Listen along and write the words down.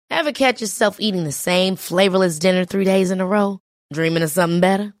Ever catch yourself eating the same flavorless dinner 3 days in a row? Dreaming of something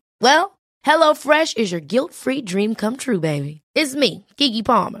better? Well, HelloFresh is your guilt-free dream come true, baby. It's me, Keke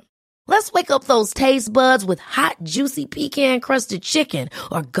Palmer. Let's wake up those taste buds with hot, juicy pecan-crusted chicken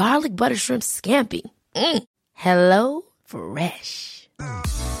or garlic butter shrimp scampi. Hello Fresh.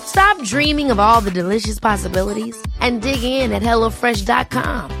 Stop dreaming of all the delicious possibilities and dig in at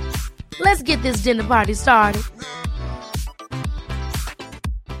HelloFresh.com. Let's get this dinner party started.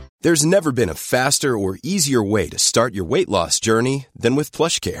 There's never been a faster or easier way to start your weight loss journey than with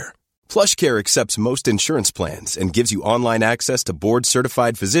PlushCare. PlushCare accepts most insurance plans and gives you online access to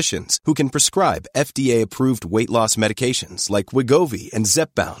board-certified physicians who can prescribe FDA-approved weight loss medications like Wegovy and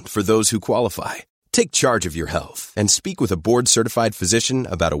Zepbound for those who qualify. Take charge of your health and speak with a board-certified physician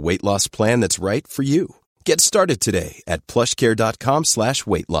about a weight loss plan that's right for you. Get started today at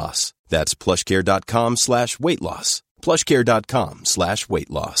plushcare.com/weight-loss. That's plushcare.com/weight-loss.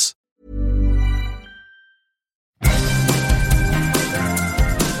 plushcare.com/weight-loss.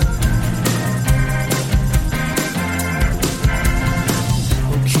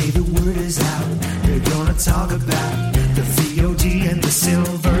 Okay, the word is out. They're gonna talk about the VOD and the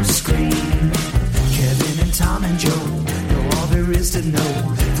silver screen. Kevin and Tom and Joe know all there is to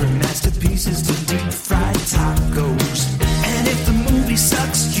know, from masterpieces to deep fried tacos. And if the movie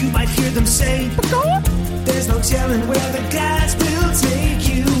sucks, you might hear them say, there's no telling where the guys will take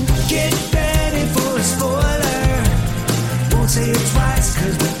you. Get ready for a spoiler. Won't say it twice,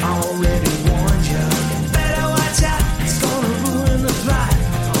 cause we already warned you. Better watch out, it's gonna ruin the plot.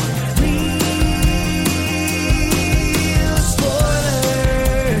 Real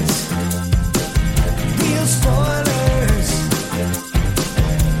spoilers. Real spoilers.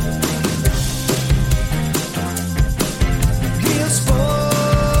 Real spoilers.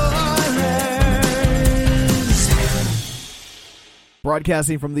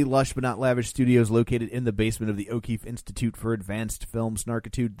 Broadcasting from the lush but not lavish studios located in the basement of the O'Keefe Institute for Advanced Film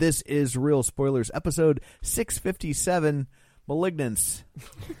Snarkitude, this is Real Spoilers, episode 657, Malignance.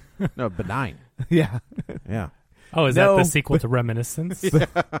 No, Benign. Yeah. Yeah. Oh, is No, that the sequel to Reminiscence?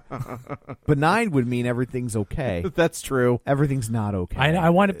 Benign would mean everything's okay. That's true. Everything's not okay.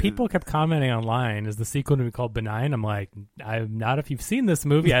 I wanted, people kept commenting online, is the sequel going to be called Benign? I'm like, I'm not if you've seen this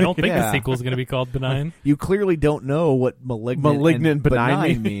movie. I don't think the sequel is going to be called Benign. You clearly don't know what malignant and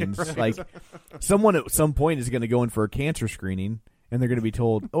benign means. Right. Like, someone at some point is going to go in for a cancer screening, and they're going to be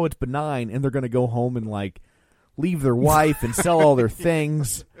told, oh, it's benign, and they're going to go home and, like, leave their wife and sell all their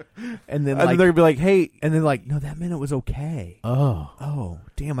things, and then they're going to be like, hey. And then, like, no, that meant it was okay. Oh. Oh,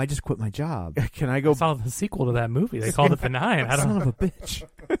 damn, I just quit my job. Can I go? I saw the sequel to that movie. They called it Benign. I don't Son know. of a bitch.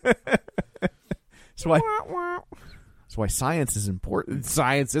 That's why science is important.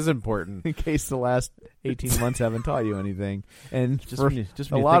 Science is important. In case the last 18 months haven't taught you anything. And Just for when you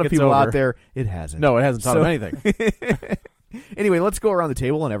a lot of think it's people out over. there, it hasn't. No, it hasn't taught So- them anything. Anyway, let's go around the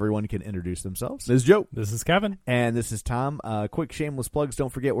table and everyone can introduce themselves. This is Joe. This is Kevin. And this is Tom. Quick shameless plugs. Don't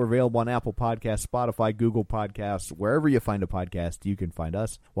forget we're available on Apple Podcasts, Spotify, Google Podcasts. Wherever you find a podcast, you can find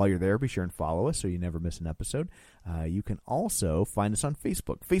us. While you're there, be sure and follow us so you never miss an episode. You can also find us on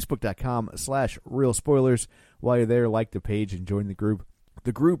Facebook, facebook.com/Real Spoilers. While you're there, like the page and join the group.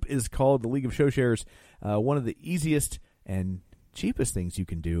 The group is called the League of Show Sharers. One of the easiest and cheapest things you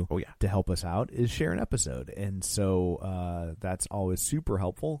can do to help us out is share an episode. And so that's always super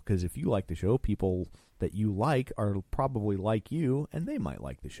helpful, because if you like the show, people that you like are probably like you, and they might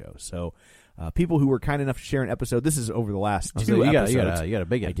like the show. So people who were kind enough to share an episode, this is over the last two episodes. You got a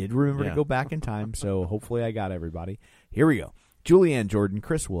big one. I did remember to go back in time, so hopefully I got everybody. Here we go. Julianne Jordan,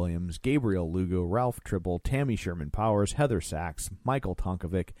 Chris Williams, Gabriel Lugo, Ralph Tribble, Tammy Sherman Powers, Heather Sachs, Michael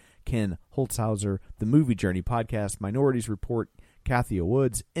Tonkovic, Ken Holtzhauser, The Movie Journey Podcast, Minorities Report, Kathia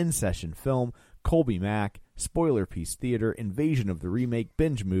Woods, In Session Film, Colby Mack, Spoiler Piece Theater, Invasion of the Remake,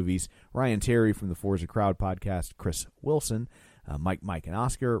 Binge Movies, Ryan Terry from the Forza Crowd Podcast, Chris Wilson, Mike and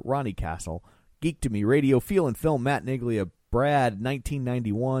Oscar, Ronnie Castle, Geek to Me Radio, Feel and Film, Matt Niglia, Brad,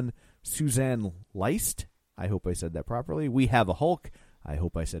 1991, Suzanne Leist, I hope I said that properly, We Have a Hulk, I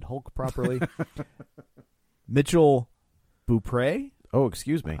hope I said Hulk properly, Mitchell Beaupre, Oh,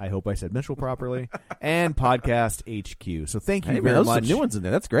 excuse me. I hope I said Mitchell properly, and Podcast HQ. So thank you Hey, very man, those much. are some new ones in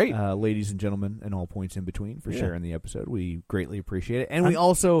there. That's great. Ladies and gentlemen, and all points in between, for sharing the episode. We greatly appreciate it. And we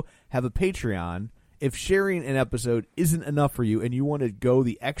also have a Patreon. If sharing an episode isn't enough for you and you want to go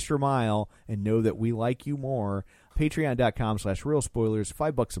the extra mile and know that we like you more, patreon.com/Real Spoilers,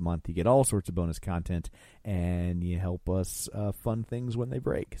 $5 a month. You get all sorts of bonus content, and you help us fund things when they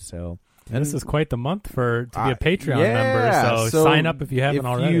break. So... And this is quite the month to be a Patreon yeah, member, so sign up if you haven't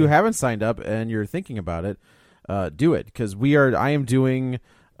already. If you haven't signed up and you're thinking about it, do it, because I am doing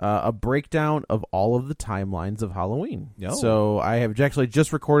a breakdown of all of the timelines of Halloween. Oh. So I have actually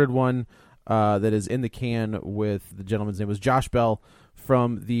just recorded one that is in the can with the gentleman's name was Josh Bell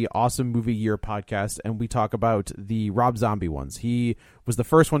from the Awesome Movie Year podcast, and we talk about the Rob Zombie ones. He was the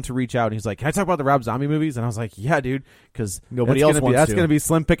first one to reach out, and he's like, "Can I talk about the Rob Zombie movies?" And I was like, "Yeah, dude," because Nobody else wants That's to. going to be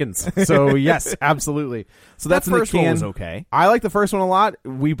slim pickings. So yes, absolutely. So that's That first in the one can. was okay. I like the first one a lot.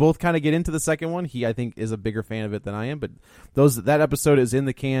 We both kind of get into the second one. He, I think, is a bigger fan of it than I am. But that episode is in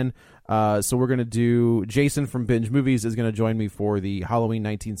the can. So we're going to do. Jason from Binge Movies is going to join me for the Halloween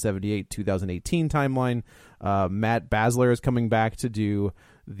 1978-2018 timeline. Matt Basler is coming back to do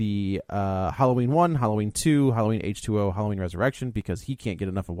the Halloween 1, Halloween 2, Halloween H2O, Halloween Resurrection, because he can't get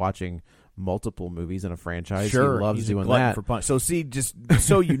enough of watching multiple movies in a franchise. Sure, he loves he's a doing glutton that. for punch. So see, just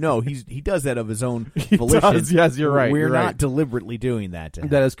so you know, he does that of his own volition. does, yes, you're right, We're you're not right. deliberately doing that to him.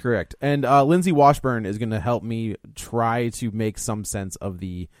 That is correct. And Lindsay Washburn is going to help me try to make some sense of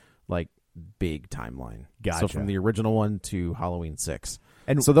the big timeline. Gotcha. So from the original one to Halloween 6.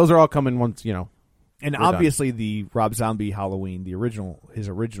 And so those are all coming once, and we're obviously the Rob Zombie Halloween, his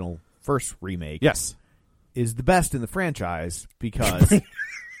original first remake, yes, is the best in the franchise because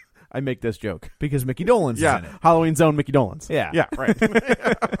I make this joke. because Mickey Dolenz is in it. Halloween Zone, Mickey Dolenz. Yeah. Yeah, right.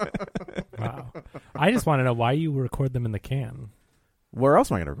 Wow. I just want to know why you record them in the can. Where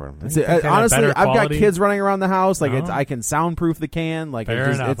else am I going to record them? You think they'd have Honestly, better I've got quality? kids running around the house. Oh. I can soundproof the can.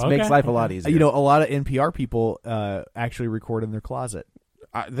 Fair enough. It makes Okay. life a lot easier. You know, a lot of NPR people actually record in their closet.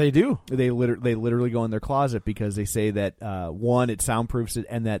 They do. They literally go in their closet because they say that one, it soundproofs it,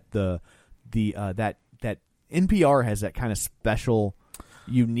 and that that NPR has that kind of special,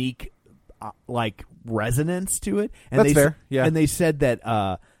 unique, resonance to it. And That's fair. Yeah. And they said that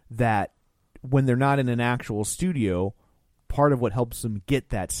that when they're not in an actual studio, part of what helps them get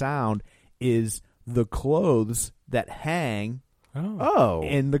that sound is the clothes that hang Oh.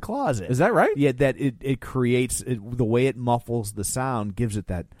 in the closet. Is that right? Yeah, that it creates the way it muffles the sound, gives it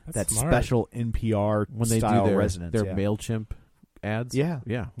that That's smart. special NPR When they style do resonance. their yeah. MailChimp ads? Yeah,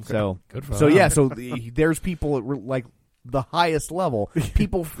 Yeah. Okay. So Good for so them. yeah, so there's people at the highest level.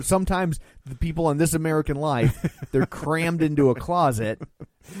 People sometimes the people in This American Life, they're crammed into a closet,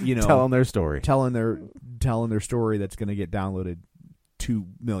 telling their story. telling their story that's going to get downloaded 2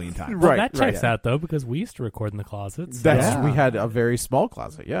 million times. Well, Right, that checks right. out, though, because we used to record in the closets. That's Yeah. We had a very small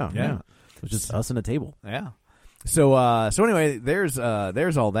closet. Yeah. Yeah. It was just us and a table. Yeah. So anyway, there's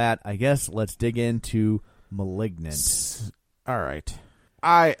all that. I guess let's dig into Malignant. All right.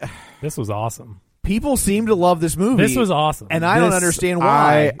 This was awesome. People seem to love this movie. This was awesome. and I don't This- understand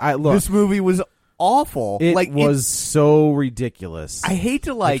why. I look. This movie was awful. It was so ridiculous. I hate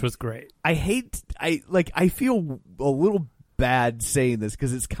to which was great. I feel a little bad saying this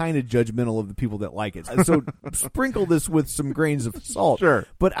because it's kind of judgmental of the people that like it. So sprinkle this with some grains of salt. Sure.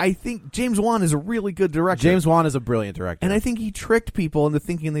 But I think James Wan is a really good director. James Wan is a brilliant director. and I think he tricked people into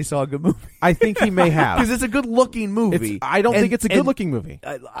thinking they saw a good movie. I think he may have. Because it's a good looking movie. I don't And- think it's a and good looking movie.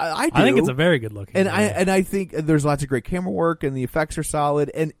 I do. I think it's a very good looking and movie. I think there's lots of great camera work and the effects are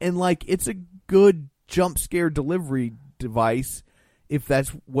solid and it's a good jump scare delivery device if that's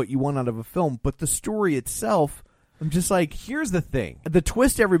what you want out of a film. But the story itself, I'm just like, Here's the thing. the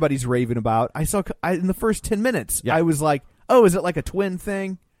twist everybody's raving about. In the first 10 minutes, Yeah. I was like, oh, is it like a twin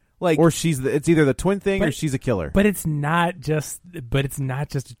thing? Like, Or it's either the twin thing or But- she's a killer. But it's not just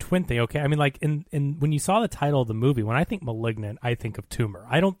a twin thing, okay? I mean, in when you saw the title of the movie, when I think Malignant, I think of tumor.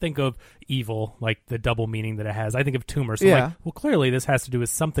 I don't think of evil, like the double meaning that it has. I think of tumor. So Yeah. well, clearly this has to do with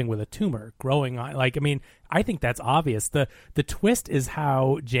something with a tumor growing on. I think that's obvious. The twist is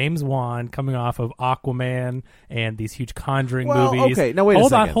how James Wan, coming off of Aquaman and these huge Conjuring Well, movies. okay, now wait a hold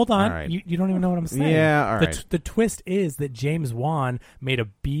second. Hold on. All right. You don't even know what I'm saying. Yeah, all right. The twist is that James Wan made a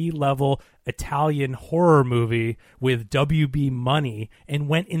B-level Italian horror movie with WB money and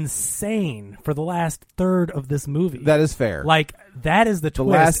went insane for the last third of this movie. That is fair. That is the twist.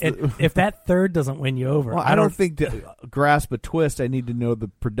 last- And if that third doesn't win you over, well, I don't think to grasp a twist, I need to know the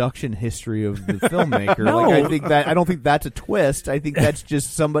production history of the filmmaker. No. I don't think that's a twist. I think that's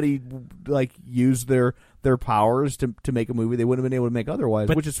just somebody used their powers to make a movie they wouldn't have been able to make otherwise,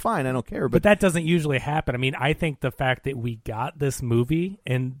 which is fine. I don't care. But that doesn't usually happen. I mean, I think the fact that we got this movie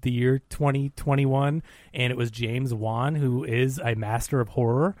in the year 2021 and it was James Wan, who is a master of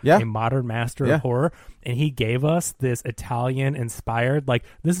horror, a modern master of horror, and he gave us this Italian-inspired,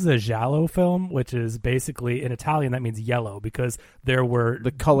 this is a giallo film, which is basically, in Italian, that means yellow, because there were...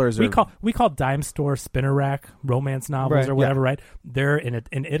 the colors we are... call dime store spinner rack romance novels Right, or whatever, right? They're in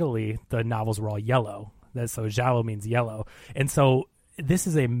Italy, the novels were all yellow. So giallo means yellow. And so this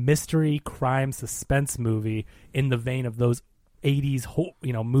is a mystery crime suspense movie in the vein of those '80s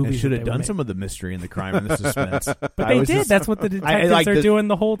movies. They should have that done some of the mystery and the crime and the suspense. But they did. That's what the detectives are doing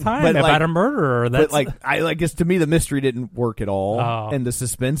the whole time about a murderer. That's I guess to me the mystery didn't work at all, and the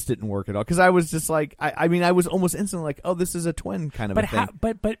suspense didn't work at all. Because I was just like, I was almost instantly like, oh, this is a twin kind of a thing.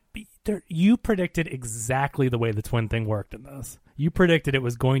 But you predicted exactly the way the twin thing worked in this. You predicted it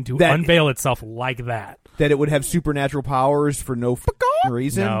was going to unveil itself like that. That it would have supernatural powers for no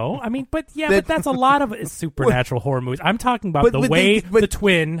reason. No, I mean, but that's a lot of supernatural horror movies. I'm talking about the way the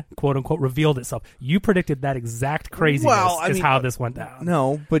twin, quote unquote, revealed itself. You predicted that exact craziness is how this went down.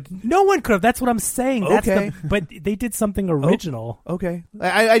 No, but no one could have. That's what I'm saying. Okay. But they did something original. Okay,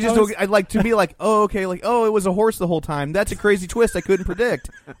 I'd like to be like, it was a horse the whole time. That's a crazy twist I couldn't predict.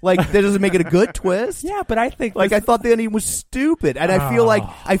 Like that doesn't make it a good twist. Yeah, but I think I thought the ending was stupid, and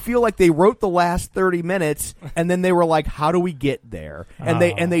I feel like they wrote the last 30 minutes, and then they were like, how do we get there? And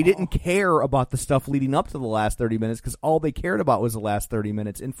they didn't care about the stuff leading up to the last 30 minutes because all they cared about was the last 30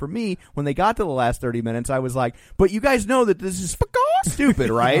 minutes. And for me, when they got to the last 30 minutes, I was like, but you guys know that this is stupid,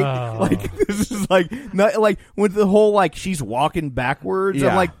 right? Like this is not like with the whole she's walking backwards.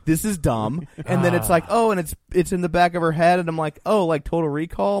 I'm like, this is dumb. And then it's like, and it's in the back of her head, and I'm like, like Total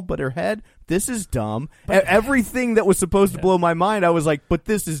Recall, but her head. This is dumb. Everything that was supposed to blow my mind, I was like, but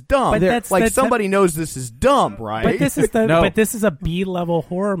this is dumb. But somebody knows this is dumb, right? But this is but this is a B-level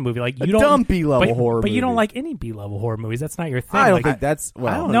horror movie. Dumb B-level horror movie. But you don't like any B-level horror movies. That's not your thing. I don't think that's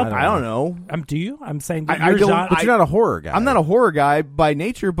I don't know. Do you? I'm saying but you're not a horror guy. I'm not a horror guy by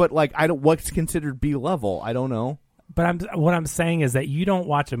nature, but what's considered B-level? I don't know. But what I'm saying is that you don't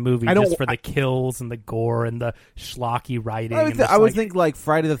watch a movie just for the kills and the gore and the schlocky writing. I would think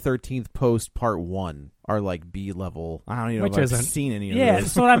Friday the 13th Post Part 1 are B level. I don't even know if I've seen any of those. Yeah,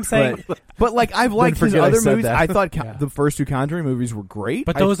 that's what I'm saying. but I've liked his other movies. I thought the first two Conjuring movies were great.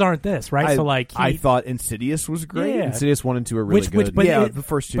 But those aren't this, right? I thought Insidious was great. Yeah. Insidious 1 and 2 are really good. The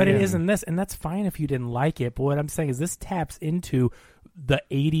first two. But it isn't this, and that's fine if you didn't like it. But what I'm saying is this taps into the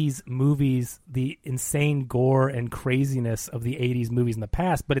 80s movies, the insane gore and craziness of the 80s movies in the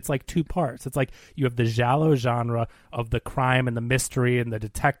past, but it's two parts. It's you have the giallo genre of the crime and the mystery and the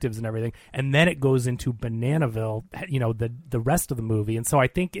detectives and everything, and then it goes into Bananaville, the rest of the movie. And so I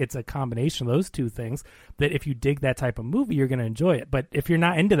think it's a combination of those two things that if you dig that type of movie, you're going to enjoy it. But if you're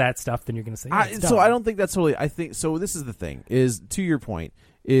not into that stuff, then you're going to say, so I don't think that's totally, I think, so this is the thing, is to your point,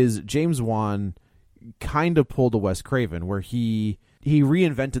 is James Wan kind of pulled a Wes Craven where he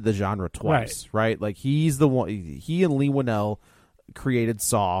reinvented the genre twice, right? He's the one. He and Lee Winnell created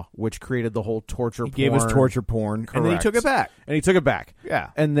Saw, which created the whole torture porn. He gave us torture porn. Correct. And then he took it back. Yeah.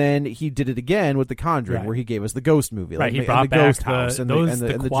 And then he did it again with The Conjuring, where he gave us the ghost movie. Right, he brought back Ghost House and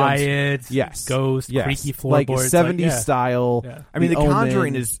the Quiet, Ghost, creaky floorboards. 70s style. Yeah. I mean, The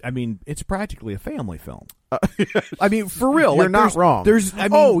Conjuring is, it's practically a family film. I mean, for real. You're not wrong. There's, yeah.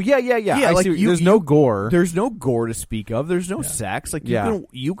 There's no gore. There's no gore to speak of. There's no sex.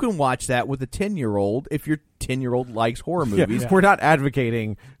 You can watch that with a 10-year-old if your 10-year-old likes horror movies. We're not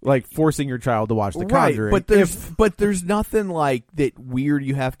advocating forcing your child to watch The Conjuring. But there's nothing that weird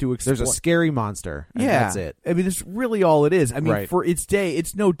you have to explain. There's a scary monster. And that's it. I mean, that's really all it is. I mean, for its day,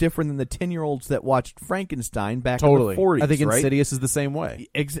 it's no different than the 10-year-olds that watched Frankenstein back in the 40s. I think Insidious is the same way.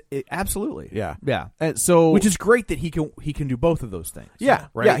 Absolutely. Yeah. And so, which is great that he can do both of those things. Yeah.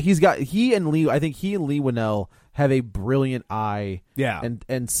 Right. Yeah. He and Lee Winnell have a brilliant eye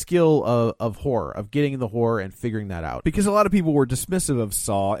and skill of horror, of getting the horror and figuring that out. Because a lot of people were dismissive of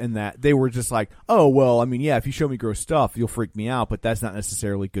Saw in that they were just like, oh, well, I mean, if you show me gross stuff, you'll freak me out, but that's not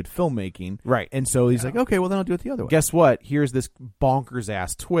necessarily good filmmaking. Right. And so he's like, okay, well, then I'll do it the other way. Guess what? Here's this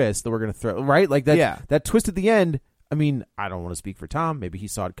bonkers-ass twist that we're going to throw, right? That twist at the end, I mean, I don't want to speak for Tom. Maybe he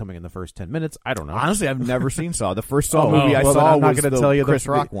saw it coming in the first 10 minutes. I don't know. Honestly, I've never seen Saw. The first Saw movie I saw was the Chris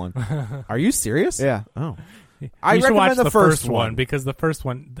Rock one. Are you serious? Yeah. Oh. I recommend watch the first one because the first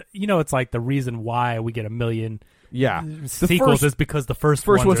one, it's the reason why we get a million sequels is because the first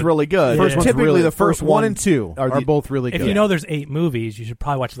one's really good. Typically, the first 1 and 2 are both really good. If you know there's 8 movies, you should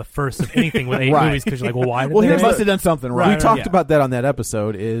probably watch the first of anything with 8 movies because you're like, well, why did they must have done something right. We talked about that on that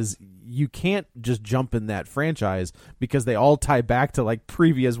episode is you can't just jump in that franchise because they all tie back to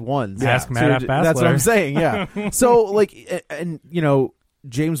previous ones. Ask Matt F. Bassler. That's what I'm saying, yeah. So,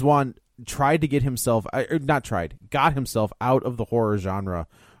 James Wan tried to get himself got himself out of the horror genre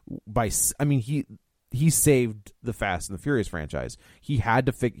he saved the Fast and the Furious franchise. He had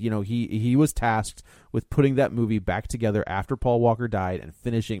to he was tasked with putting that movie back together after Paul Walker died and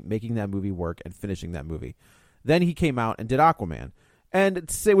making that movie work and finishing that movie. Then he came out and did Aquaman.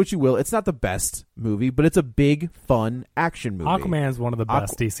 And say what you will, it's not the best movie, but it's a big, fun action movie. Aquaman is one of the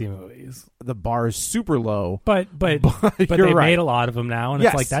best DC movies. The bar is super low, but they made a lot of them now, and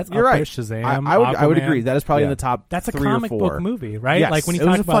yes, it's like that's you're right. Shazam. I would agree. That is probably in the top. That's a 3 or 4. comic book movie, right? Yes, like when you it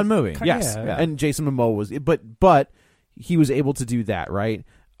talk was a about fun movie. Yes, yeah. And Jason Momoa was, but he was able to do that, right?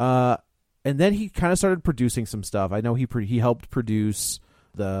 And then he kind of started producing some stuff. I know he helped produce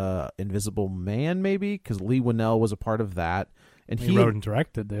The Invisible Man, maybe, because Lee Winnell was a part of that. And he wrote and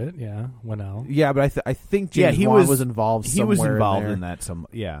directed it, Winnell. Yeah, but I think James Wan was involved. He was involved in that.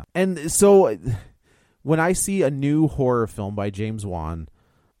 And so when I see a new horror film by James Wan,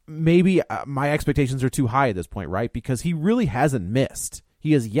 maybe my expectations are too high at this point, right? Because he really hasn't missed.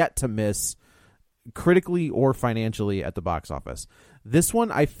 He has yet to miss critically or financially at the box office. This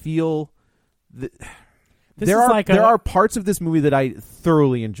one, I feel there are parts of this movie that I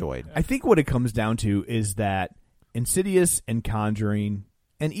thoroughly enjoyed. I think what it comes down to is that Insidious and Conjuring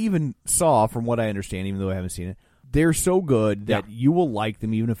and even Saw, from what I understand, even though I haven't seen it, they're so good that you will like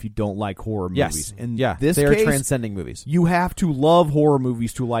them even if you don't like horror movies. And this they are case, transcending movies. You have to love horror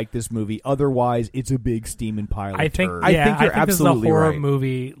movies to like this movie. Otherwise, it's a big steaming pile of turds. I think you're absolutely this is a horror right.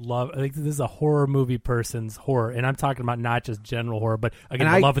 movie. I think this is a horror movie person's horror, and I'm talking about not just general horror, but again,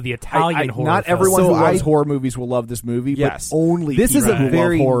 the love of the Italian horror. Not everyone who loves horror movies will love this movie. Yes, but only this people is a who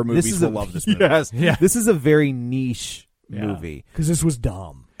very love horror movies will love this movie. Yes, this is a very niche movie because this was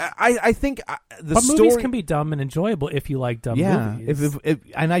dumb. I think but movies can be dumb and enjoyable if you like dumb movies.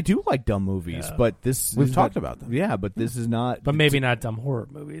 And I do like dumb movies, but this we've talked about them. Yeah, but this is not. But maybe not dumb horror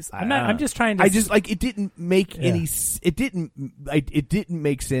movies. I'm just trying to. I just like it didn't make any. It didn't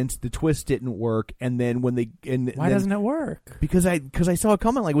make sense. The twist didn't work, and then when why doesn't it work? Because I saw it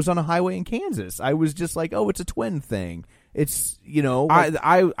coming. Like it was on a highway in Kansas. I was just like, oh, it's a twin thing. It's I'm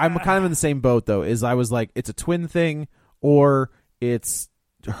kind of in the same boat though. Is I was like, it's a twin thing or it's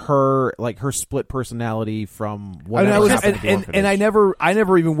her split personality from whatever happened and I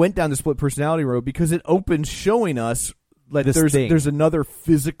never even went down the split personality road because it opens showing us like there's another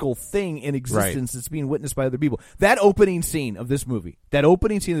physical thing in existence that's being witnessed by other people. That opening scene of this movie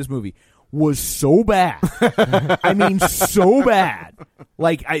was so bad. I mean, so bad.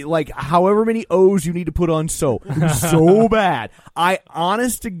 Like however many O's you need to put on so bad. I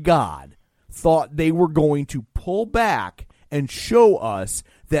honest to God thought they were going to pull back and show us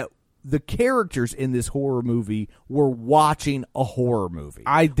that the characters in this horror movie were watching a horror movie.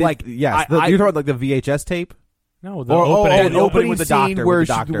 I did. Yes, you're talking like the VHS tape. No, the opening with the scene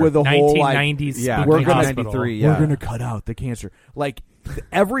doctor, with the whole 1990s. We're gonna cut out the cancer. Like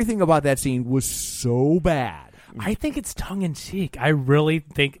everything about that scene was so bad. I think it's tongue-in-cheek. I really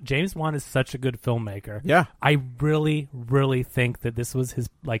think James Wan is such a good filmmaker. Yeah. I really, really think that this was his,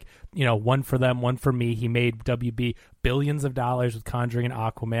 one for them, one for me. He made WB billions of dollars with Conjuring and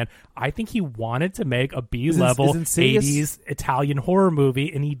Aquaman. I think he wanted to make a B-level 80s Italian horror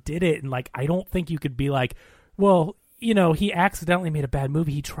movie, and he did it. And, I don't think you could be like, well, he accidentally made a bad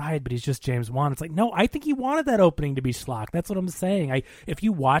movie. He tried, but he's just James Wan. It's like, no, I think he wanted that opening to be schlock. That's what I'm saying. If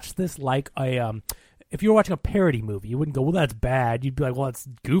you watch this if you were watching a parody movie, you wouldn't go, well, that's bad. You'd be like, well, it's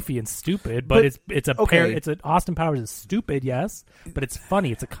goofy and stupid, but it's Austin Powers is stupid, yes, but it's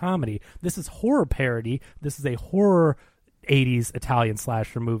funny. It's a comedy. This is horror parody. This is a horror 80s Italian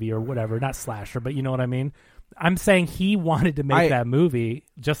slasher movie or whatever. Not slasher, but you know what I mean? I'm saying he wanted to make that movie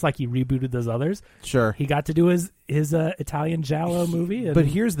just like he rebooted those others. Sure. He got to do his Italian Giallo movie. But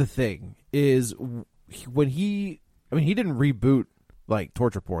here's the thing is when he didn't reboot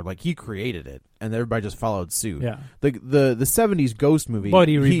torture porn, he created it and everybody just followed suit. Yeah. The 70s ghost movie. But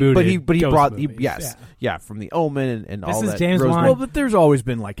he rebooted. But he brought movies. from The Omen and this all is that. James Wan. Well, but there's always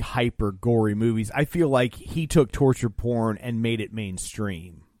been hyper gory movies. I feel like he took torture porn and made it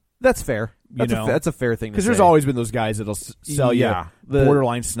mainstream. That's fair. That's a fair thing to say. Because there's always been those guys that'll sell you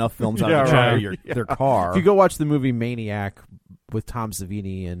borderline snuff films out of the trunk of their car. If you go watch the movie Maniac with Tom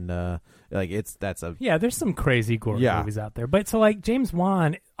Savini and there's some crazy gore movies out there. But so James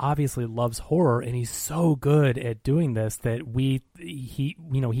Wan obviously loves horror and he's so good at doing this that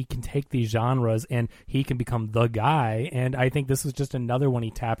he can take these genres and he can become the guy. And I think this is just another one he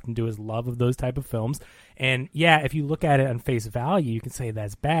tapped into his love of those type of films. And if you look at it on face value, you can say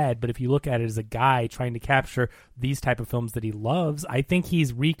that's bad. But if you look at it as a guy trying to capture these type of films that he loves, I think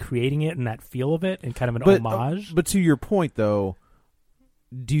he's recreating it in that feel of it and kind of an homage. But to your point, though,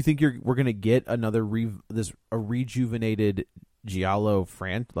 do you think we're going to get another a rejuvenated Giallo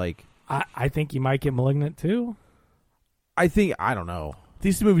I think you might get Malignant too. I don't know.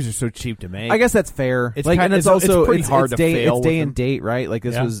 These movies are so cheap to make. I guess that's fair. It's pretty hard to fail. It's day and date, right?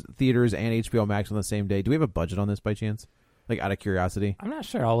 This was theaters and HBO Max on the same day. Do we have a budget on this by chance? like out of curiosity? I'm not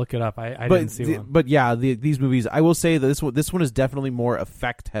sure. I'll look it up. I didn't see one. But yeah, these movies, I will say that this one is definitely more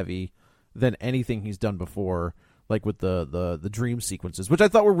effect heavy than anything he's done before. Like with the dream sequences, which I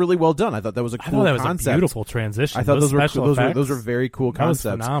thought were really well done. I thought that was a cool concept. Was a beautiful transition. I thought those were very cool concepts.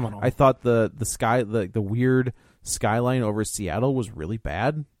 That was phenomenal. I thought the sky, the weird skyline over Seattle was really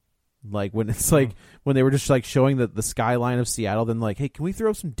bad. Like when it's like when they were just like showing the skyline of Seattle, then like, hey, can we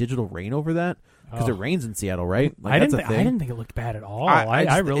throw some digital rain over that? Because it rains in Seattle, right? Like, I didn't think it looked bad at all.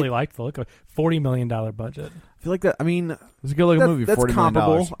 I really liked the look of it. $40 million budget. I feel like that. I mean, it's a good looking movie. That's $40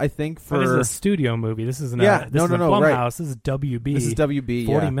 comparable, million. I think. But this is a studio movie. This isn't. Yeah, this is Blumhouse. Right. This is WB. This is WB.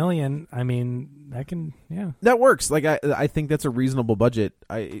 $40 million. I mean, that works. Like I think that's a reasonable budget.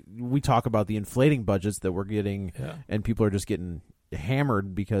 We talk about the inflating budgets that we're getting, and people are just getting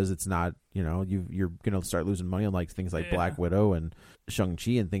hammered because it's not. You're going to start losing money on like things like Black Widow and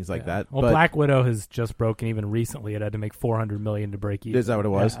Shang-Chi and things like that. Well, Black Widow has just broken even recently. It had to make $400 million to break even. Is that what it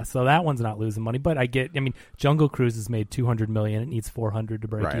was? Yeah, so that one's not losing money. But I mean, Jungle Cruise has made $200 million. It needs $400 to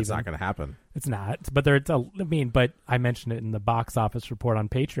break even. It's not going to happen. It's not. But but I mentioned it in the box office report on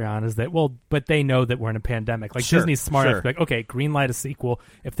Patreon is that, but they know that we're in a pandemic. Like Disney's smart enough to be like, okay, greenlight a sequel.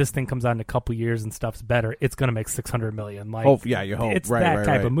 If this thing comes out in a couple years and stuff's better, it's going to make $600 million. Like, you hope. It's that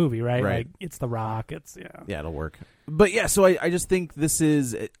type of movie, right? Like, it's The Rock. It's, Yeah, it'll work. But yeah, so I just think this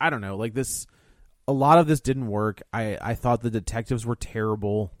is, I don't know, like this, a lot of this didn't work. I thought the detectives were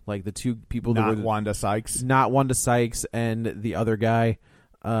terrible. Like the two people not that were Wanda Sykes. Not Wanda Sykes and the other guy.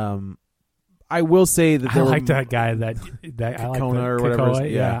 I will say that I like that guy that I like or whatever.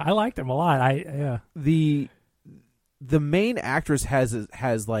 Yeah, I liked him a lot. The main actress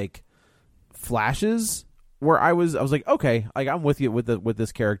has like flashes where I was like, okay, like I'm with you with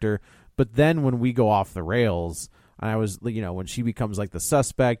this character, but then when we go off the rails, and I was, when she becomes like the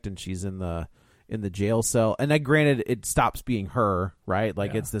suspect and she's in the jail cell, and granted it stops being her, right?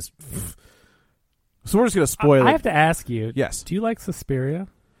 Like it's this. So we're just gonna spoil it. I have to ask you. Yes. Do you like Suspiria?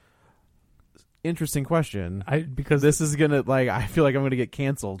 Interesting question. Because this is gonna I feel like I'm gonna get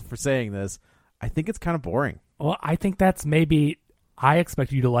canceled for saying this. I think it's kind of boring. Well, I think that's maybe. I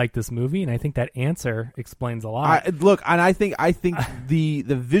expect you to like this movie, and I think that answer explains a lot. I think the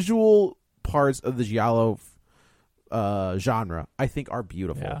visual parts of the giallo genre, I think, are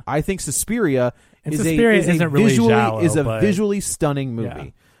beautiful. Yeah. I think Suspiria is a visually stunning movie. Yeah.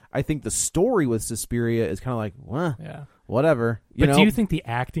 I think the story with Suspiria is kind of like, whatever. But do you think the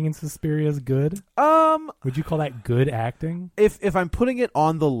acting in Suspiria is good? Would you call that good acting? If I'm putting it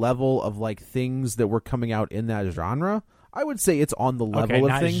on the level of like things that were coming out in that genre, I would say it's on the level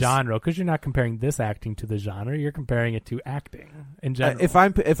of things. Not genre, because you're not comparing this acting to the genre. You're comparing it to acting in general.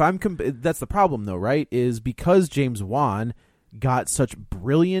 That's the problem, though, right? Is because James Wan got such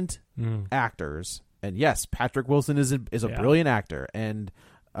brilliant actors, and yes, Patrick Wilson is a brilliant actor, and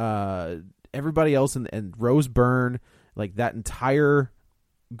everybody else, and Rose Byrne, like that entire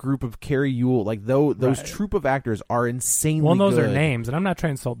group of Carrie Ewell, like those troupe of actors are insanely good. Well, those are names, and I'm not trying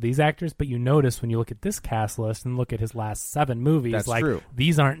to insult these actors, but you notice when you look at this cast list and look at his last 7 movies, that's like true.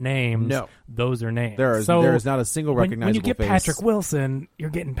 These aren't names. No, those are names. There is not a single recognizable when you get face. Patrick Wilson, you're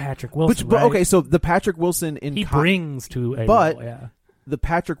getting Patrick Wilson. But okay, so the Patrick Wilson brings to a role, the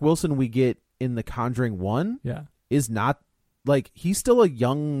Patrick Wilson we get in The Conjuring 1 is not like, he's still a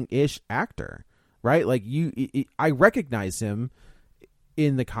young-ish actor, right? Like I recognize him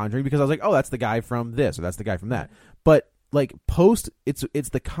in The Conjuring because I was like, oh, that's the guy from this or that's the guy from that. But like it's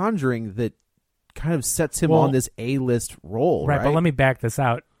The Conjuring that kind of sets him on this A-list role, right? But let me back this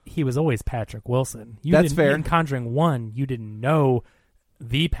out. He was always Patrick Wilson. That's fair. In Conjuring 1, you didn't know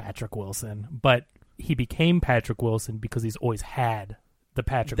the Patrick Wilson, but he became Patrick Wilson because he's always had the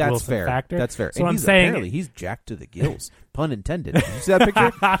Patrick Wilson factor. That's fair. So and apparently he's jacked to the gills, pun intended. Did you see that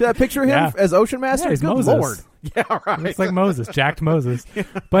picture? See that picture of him as Ocean Master? Yeah, he's Good Moses. Lord. Yeah, right. Looks like Moses, jacked Moses.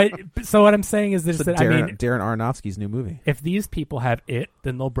 But so what I'm saying is that Darren Aronofsky's new movie. If these people have it,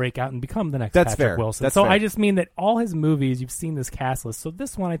 then they'll break out and become the next That's Patrick fair. Wilson. That's so fair. I just mean that all his movies, you've seen this cast list. So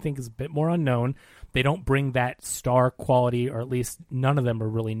this one I think is a bit more unknown. They don't bring that star quality, or at least none of them are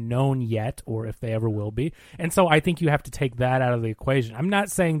really known yet, or if they ever will be. And so I think you have to take that out of the equation. I'm not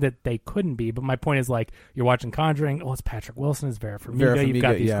saying that they couldn't be, but my point is, like, you're watching Conjuring, it's Patrick Wilson, it's Vera Farmiga, you've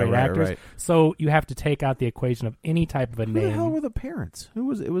got these great actors. Right. So you have to take out the equation of any type of a name. Who the hell were the parents? It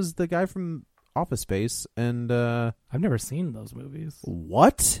was the guy from Office Space, and I've never seen those movies.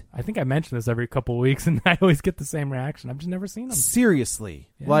 What? I think I mention this every couple of weeks, and I always get the same reaction. I've just never seen them. Seriously.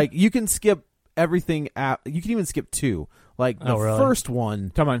 Like, you can skip everything. You can even skip 2. Like the really? first one.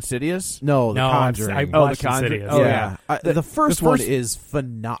 Talking about Insidious? No, The Conjuring. I watched The Conjuring. Insidious. Oh, yeah. The first one is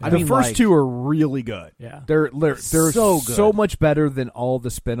phenomenal. The first 2 are really good. Yeah. They're so good. so much better than all the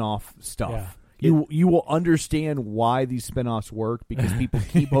spin-off stuff. Yeah. You will understand why these spin-offs work because people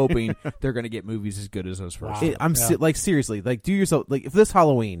keep hoping they're going to get movies as good as those first. Wow. Like seriously, like do yourself like if this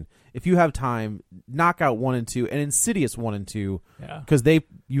Halloween, if you have time, knock out 1 and 2 and Insidious 1 and 2 because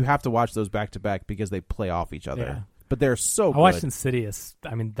you have to watch those back to back because they play off each other. Yeah. But they're so good. I watched Insidious.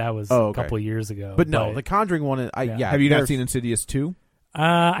 I mean, that was a couple of years ago. But no, The Conjuring one. Have you not seen Insidious 2?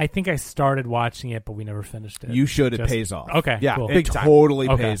 I think I started watching it, but we never finished it. You should. It pays off. Okay, Yeah, cool. big It time. totally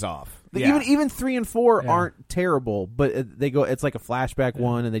pays off. Even 3 and 4 Yeah. aren't terrible, but they go. It's like a flashback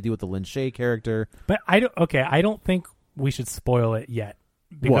one, and they do with the Lin Shaye character. But I don't think we should spoil it yet.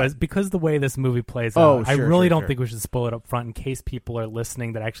 Because the way this movie plays out, I really don't think we should spoil it up front in case people are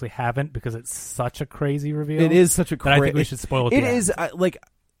listening that actually haven't, because it's such a crazy reveal. It is such a crazy. I think we should spoil it. It is like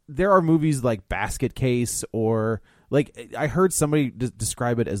there are movies like Basket Case or like I heard somebody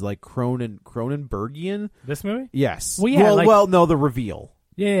describe it as like Cronenbergian. This movie? Yes. Well, yeah. No, the reveal.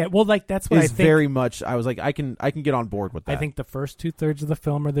 Yeah. Well, like that's what I think. Very much. I was like, I can get on board with that. I think the first 2/3 of the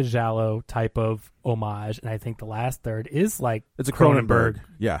film are the Giallo type of homage, and I think the last third is like it's a Cronenberg.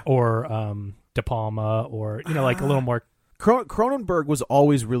 Yeah. Or De Palma, or like a little more. Cronenberg was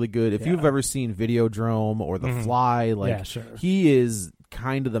always really good. If you've ever seen Videodrome or The Fly, like he is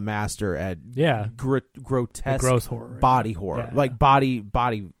kind of the master at grotesque, gross horror, body horror, like body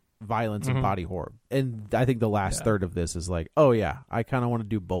violence and body horror. And I think the last third of this is like, oh yeah, I kind of want to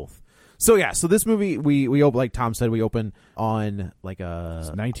do both. So this movie we open, like Tom said, we open on like it's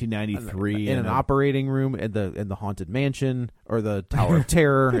 1993 in an operating room in the haunted mansion, or the Tower of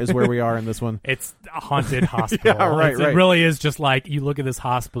Terror is where we are in this one. It's a haunted hospital. Right. It really is just like you look at this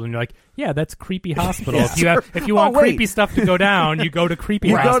hospital and you're like, yeah, that's creepy hospital. If you want creepy stuff to go down, you go to creepy.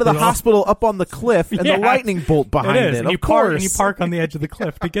 You hospital. go to the hospital up on the cliff and the lightning bolt behind it. And you park on the edge of the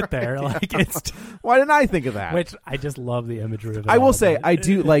cliff to get there. Like it's why didn't I think of that? Which I just love the imagery of it. I will say I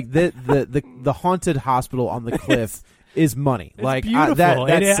do like the haunted hospital on the cliff is money. It's like beautiful.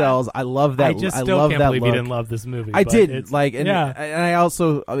 That sells. I love that. I just still love can't that believe look. you didn't love this movie. I did like, and I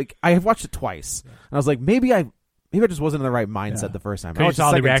also like I have watched it twice, and I was like, maybe I just wasn't in the right mindset the first time. I watched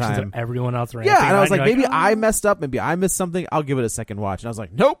all the reactions time. of everyone else. And I was like, maybe I messed up. Maybe I missed something. I'll give it a second watch. And I was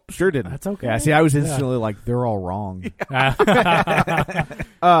like, nope, sure didn't. That's okay. Yeah, see, I was instantly like, they're all wrong.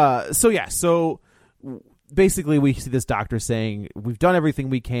 So basically, we see this doctor saying, we've done everything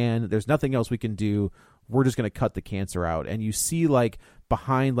we can. There's nothing else we can do. We're just going to cut the cancer out. And you see, like,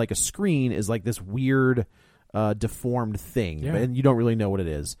 behind, like, a screen is, like, this weird, deformed thing. Yeah. And you don't really know what it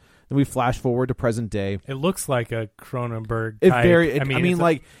is. Then we flash forward to present day. It looks like a Cronenberg type. I mean,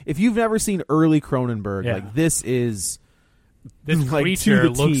 like, if you've never seen early Cronenberg, like, this is... This like, creature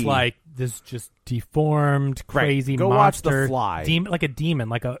looks like this just deformed, crazy Go monster. watch The Fly. Like a demon,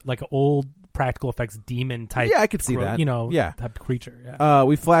 like an old practical effects demon type. Yeah, I could see that. Type of creature. Yeah.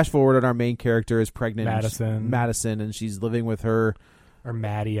 We flash forward, and our main character is pregnant, Madison, and she's living with her, or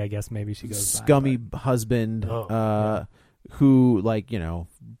Maddie, I guess maybe she goes scummy husband, who, like,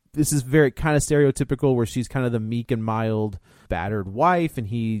 this is very kind of stereotypical, where she's kind of the meek and mild, battered wife, and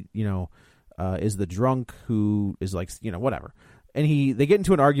he, is the drunk who is like, whatever. And they get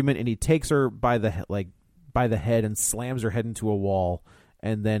into an argument, and he takes her by the head and slams her head into a wall.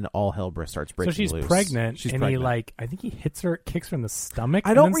 And then all hell starts breaking loose. So she's pregnant, and pregnant. I think he kicks her in the stomach.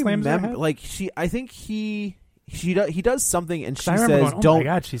 I don't and then slams her remember. head? Like he does something, and she I says, going, "Oh don't." my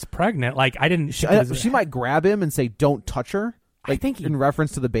god, she's pregnant. Like I didn't. She might grab him and say, "Don't touch her." Like, I think in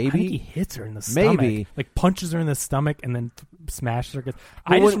reference to the baby. I think he hits her in the stomach. Maybe like punches her in the stomach and then smashes her.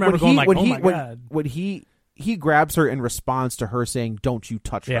 I just remember going like, "Oh my god!" When he grabs her in response to her saying, "Don't you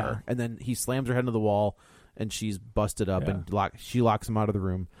touch Yeah. her," and then he slams her head into the wall, and she's busted up, Yeah. and she locks him out of the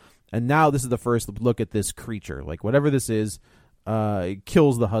room. And now this is the first look at this creature. Like, whatever this is, it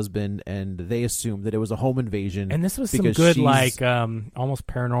kills the husband, and they assume that it was a home invasion. And this was some good, like, almost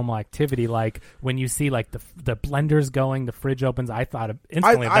paranormal activity. Like, when you see, like, the blender's going, the fridge opens, I thought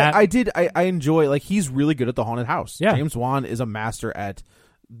instantly that. I enjoy, like, he's really good at the haunted house. Yeah. James Wan is a master at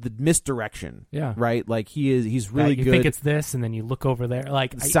the misdirection. Yeah. Right? Like, he's really you good. You think it's this, and then you look over there.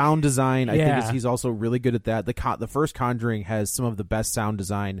 Like sound design, I yeah. think he's also really good at that. The first Conjuring has some of the best sound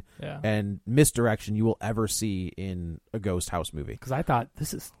design and misdirection you will ever see in a ghost house movie. Because I thought,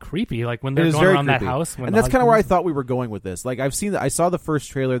 this is creepy. Like, when they're going around creepy. that house. And that's kind of where I thought we were going with this. Like, I saw the first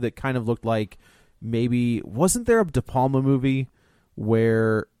trailer that kind of looked like maybe, wasn't there a De Palma movie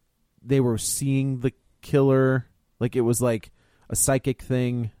where they were seeing the killer? Like, it was like a psychic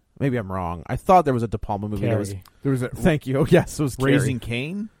thing. Maybe I'm wrong. I thought there was a De Palma movie. Carrie. There was a Thank you. Yes, it was Raising Carrie.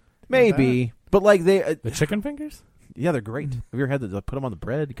 Cain. Maybe, but like they, The chicken fingers? yeah, they're great. Have you ever had to put them on the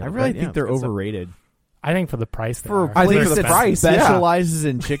bread? I really think they're overrated. I think for the price, I think for the price, specializes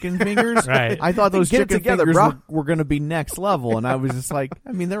in chicken fingers. Right. I thought those Get it chicken together, fingers bro. were going to be next level, and I was just like,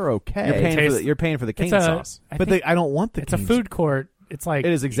 I mean, they're okay. You're paying for the cane sauce. But I don't want the. It's a food court. It's like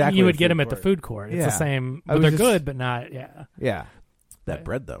It is exactly you a would get food them at the court. food court. It's Yeah. the same, I but was they're just- good, but not. Yeah. Yeah. That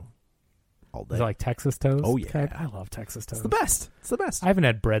bread though, all day. Is it like Texas toast? Oh, yeah. type? I love Texas toast. It's the best. It's the best. I haven't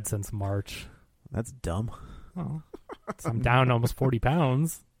had bread since March. That's dumb. Oh, so I'm down almost 40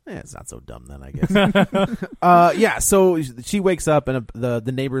 pounds. Yeah, it's not so dumb then, I guess. Yeah, so she wakes up and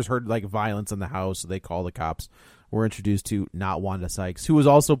the neighbors heard like violence in the house, so they call the cops. We're introduced to not Wanda Sykes, who was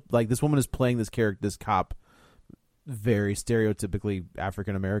also like this woman is playing this character, this cop, very stereotypically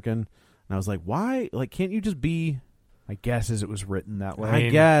African American. And I was like, why? Like, can't you just be? I guess as it was written that way. I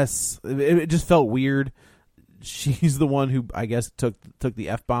guess it just felt weird. She's the one who I guess took the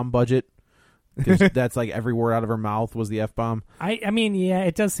F-bomb budget. That's like every word out of her mouth was the F-bomb. I mean, yeah,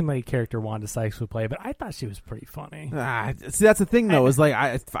 it does seem like a character Wanda Sykes would play, but I thought she was pretty funny. See, that's the thing though. Is like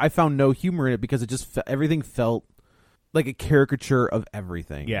I found no humor in it because it just everything felt like a caricature of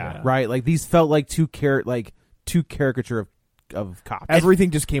everything. Yeah. Right. Like these felt like two caricature of cops.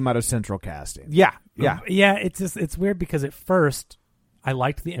 Everything just came out of central casting. Yeah. Yeah. Yeah, it's weird because at first I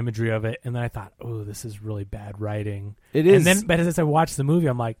liked the imagery of it, and then I thought, oh, this is really bad writing. It is. And then, but as I watched the movie,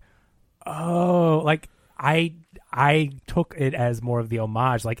 I'm like, oh, like I took it as more of the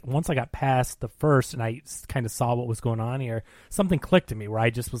homage. Like once I got past the first and I kind of saw what was going on here, something clicked in me where I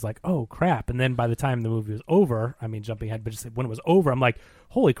just was like, oh crap. And then by the time the movie was over, I mean jumping ahead, but just when it was over, I'm like,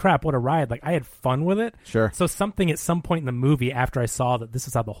 holy crap, what a ride. Like I had fun with it. Sure. So something at some point in the movie after I saw that this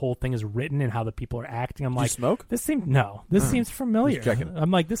is how the whole thing is written and how the people are acting, I'm Did like, you smoke? this seems familiar. Just checking.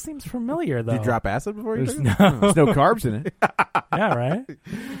 I'm like, this seems familiar though. Did you drop acid before you There's took it? no carbs in it. Yeah, right?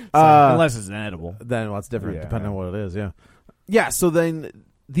 Unless it's an edible. Then well, it's different Yeah. depending on what it is. Yeah. Yeah. So then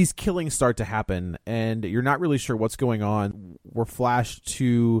these killings start to happen, and you're not really sure what's going on. We're flashed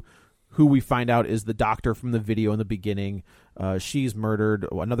to who we find out is the doctor from the video in the beginning. She's murdered.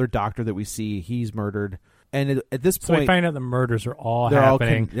 Another doctor that we see, he's murdered. And at this So point, we find out the murders are all they're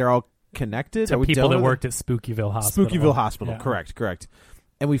happening they're all connected. to Are we people done that with worked at Spookyville Hospital. Spookyville Hospital. Yeah. Correct.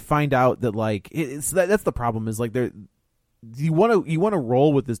 And we find out that like that's the problem is like you want to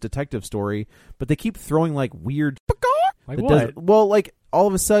roll with this detective story, but they keep throwing like weird. Like that what? doesn't- Well, like all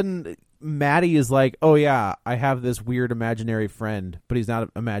of a sudden, Maddie is like, "Oh yeah, I have this weird imaginary friend, but he's not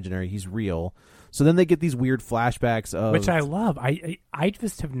imaginary; he's real." So then they get these weird flashbacks of Which I love. I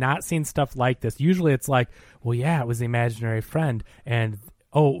just have not seen stuff like this. Usually it's like, well, yeah, it was the imaginary friend, and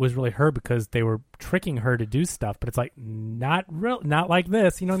oh, it was really her because they were tricking her to do stuff. But it's like not like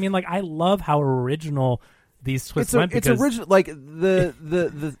this. You know what I mean? Like I love how original these twists went. It's original. Like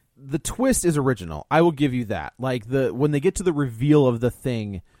the twist is original. I will give you that. Like when they get to the reveal of the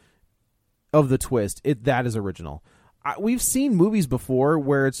thing, of the twist, that is original. We've seen movies before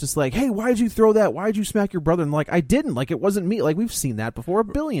where it's just like, hey, why'd you throw that? Why'd you smack your brother? And like, I didn't. Like, it wasn't me. Like, we've seen that before a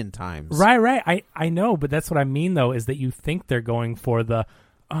billion times. Right. I know, but that's what I mean though, is that you think they're going for the,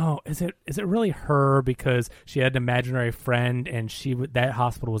 oh, is it really her because she had an imaginary friend and that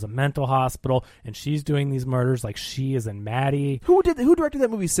hospital was a mental hospital and she's doing these murders like she is in Maddie. Who directed that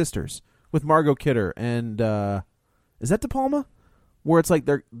movie Sisters with Margot Kidder and is that De Palma? Where it's like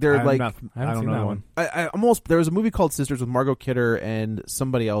they're like I don't know that one. I almost there was a movie called Sisters with Margot Kidder and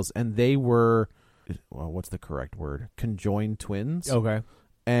somebody else, and they were what's the correct word? Conjoined twins. Okay.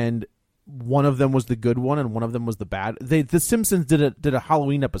 And one of them was the good one, and one of them was the bad. The Simpsons did a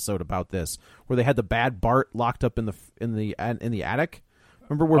Halloween episode about this, where they had the bad Bart locked up in the attic.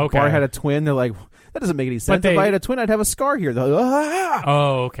 Remember where Bart had a twin? They're like, that doesn't make any sense. If I had a twin, I'd have a scar here. They're like, ah!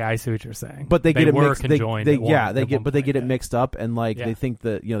 Oh, okay, I see what you're saying. But they get it mixed. Conjoined They get it mixed up, and like Yeah. they think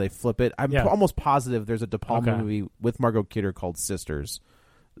that they flip it. I'm almost positive there's a De Palma movie with Margot Kidder called Sisters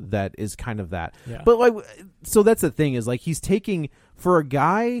that is kind of that. Yeah. But like, so that's the thing is like he's taking for a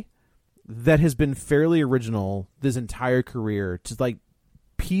guy that has been fairly original this entire career to like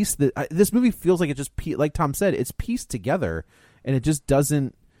piece that this movie feels like it just like Tom said, it's pieced together, and it just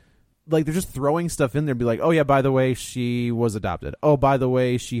doesn't. Like they're just throwing stuff in there and be like, oh yeah, by the way, she was adopted. Oh, by the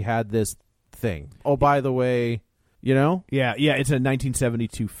way, she had this thing. Oh, by the way, Yeah, it's a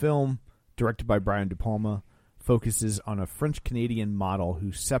 1972 film directed by Brian De Palma. Focuses on a French-Canadian model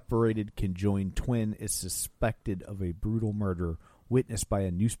whose separated conjoined twin is suspected of a brutal murder witnessed by a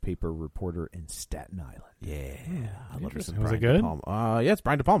newspaper reporter in Staten Island. Yeah, I love this. Was it good? Yeah, it's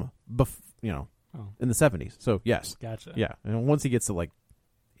Brian De Palma. In the 70s. So yes, Gotcha. Yeah, and once he gets to like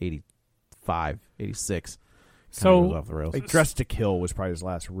 85, 86. So goes off the rails. Like Dressed to Kill was probably his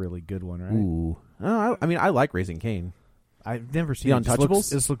last really good one, right? Ooh. I mean, I like Raising Cain. I've never seen The it. Untouchables?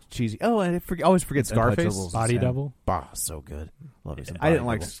 This looks cheesy. Oh, I always forget Scarface? Untouchables. Body Yeah. Double. Bah, so good. Love it. I didn't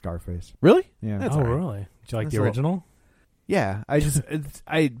like Scarface. Really? Yeah. That's Oh, all right. really? Did you like That's the a little- original? Yeah,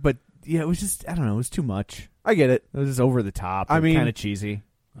 but yeah, it was just, I don't know, it was too much. I get it. It was just over the top. I mean- kind of cheesy.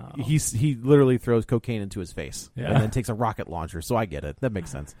 Oh. He literally throws cocaine into his face Yeah. and then takes a rocket launcher. So I get it. That makes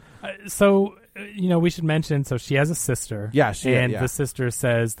sense. So, we should mention, so she has a sister. Yeah, and yeah. the sister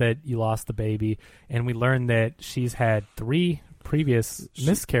says that you lost the baby, and we learned that she's had 3 previous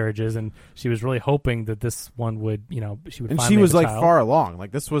miscarriages, and she was really hoping that this one would, she would And finally she was have a like child. far along.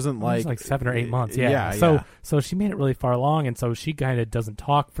 Like this wasn't It was like 7 or 8 months. Yeah. Yeah. So she made it really far along, and so she kind of doesn't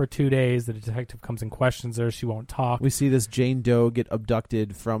talk for 2 days. The detective comes and questions her. She won't talk. We see this Jane Doe get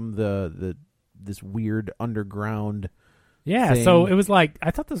abducted from this weird underground. Yeah, thing. so it was like, I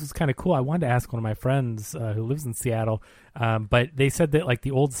thought this was kind of cool. I wanted to ask one of my friends who lives in Seattle, but they said that like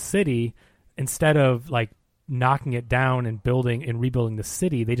the old city, instead of like knocking it down and building and rebuilding the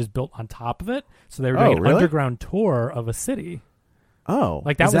city, they just built on top of it. So they were doing an really? underground tour of a city. Oh,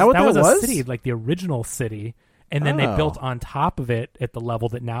 Like that is was that what that was was a city, like the original city, and then they Oh. built on top of it at the level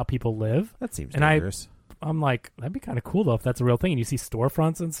that now people live. That seems And dangerous. I'm like, that'd be kind of cool though if that's a real thing. And you see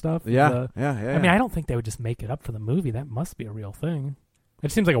storefronts and stuff. Yeah. I mean, I don't think they would just make it up for the movie. That must be a real thing.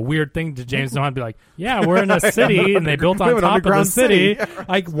 It seems like a weird thing to James Wan to be like, yeah, we're in a city and they built We on have an top of the underground city. city.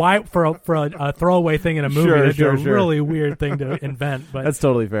 Like, why for a throwaway thing in a movie? Sure, That'd be sure, a sure. really weird thing to invent. But That's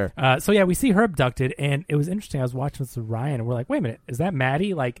totally fair. so yeah, we see her abducted, and it was interesting. I was watching this with Ryan, and we're like, wait a minute, is that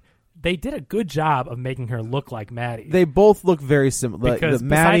Maddie? Like, they did a good job of making her look like Maddie. They both look very similar. because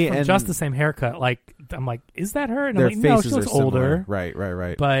Maddie aside from and just the same haircut, like I'm like, is that her? And their I'm like, no, faces she looks are similar. older.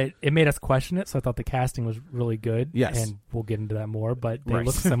 Right. But it made us question it, so I thought the casting was really good. Yes. And we'll get into that more, but they Right.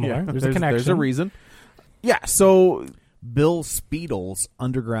 look similar. Yeah. There's a connection. There's a reason. Yeah. So Bill Speedle's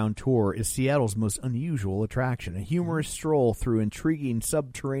Underground Tour is Seattle's most unusual attraction, a humorous stroll through intriguing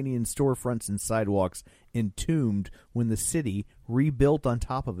subterranean storefronts and sidewalks entombed when the city rebuilt on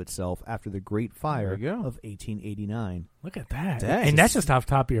top of itself after the Great Fire There you go. of 1889. Look at that. Dang. And that's just off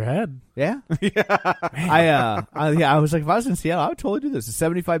the top of your head. Yeah, I was like, if I was in Seattle, I would totally do this. A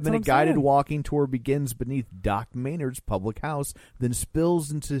 75-minute I'm guided saying. walking tour begins beneath Doc Maynard's public house, then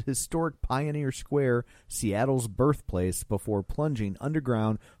spills into historic Pioneer Square, Seattle's birthplace, before plunging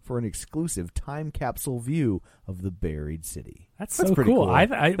underground for an exclusive time capsule view of the buried city. That's That's so pretty cool. cool. When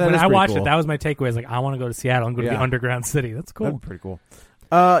That is I pretty watched cool. it, that was my takeaway. Is like, I want to go to Seattle and go to the Yeah. underground city. That's cool. That'd be pretty cool.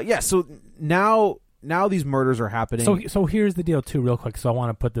 Yeah. So now these murders are happening. So here's the deal too, real quick. So I want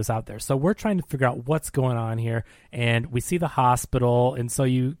to put this out there. So we're trying to figure out what's going on here, and we see the hospital, and so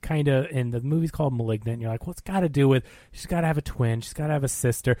you kind of, and the movie's called Malignant. And you're like, well, it's got to do with she's got to have a twin, she's got to have a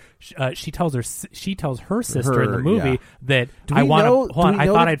sister. She tells her sister in the movie yeah. that Do I we want know- to. do Hold on, we I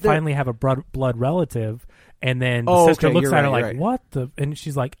know thought that I'd they're- finally have a blood relative. And then the Oh, sister okay, looks you're at her right, like, you're right. "What the?" And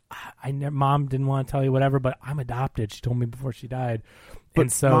she's like, "Mom didn't want to tell you whatever, but I'm adopted. She told me before she died." But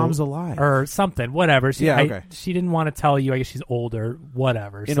and so Mom's alive. or something, whatever. She, Yeah, okay. she didn't want to tell you. I guess she's older,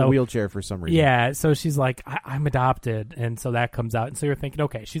 whatever. in so, a wheelchair for some reason. yeah, so she's like, I'm adopted, and so that comes out, and so you're thinking,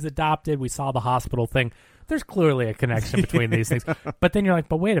 okay, she's adopted. We saw the hospital thing. There's clearly a connection between these things, but then you're like,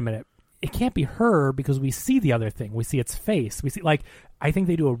 but wait a minute. It can't be her because we see the other thing. We see its face. We see, like, I think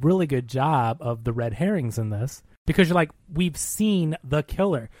they do a really good job of the red herrings in this because you're like, we've seen the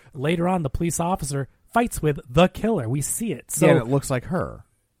killer. Later on, the police officer fights with the killer. We see it. So yeah, and it looks like her.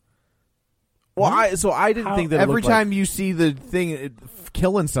 Well, I didn't think that it Every looked like- time you see the thing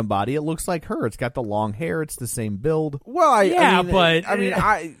killing somebody, it looks like her. It's got the long hair. It's the same build. Well, Yeah, but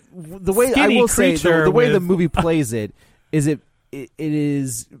the way I Skinny will say creature the way the with- movie plays it is it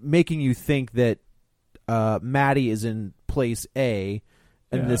is making you think that Maddie is in place A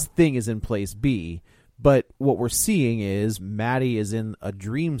and Yeah. this thing is in place B. But what we're seeing is Maddie is in a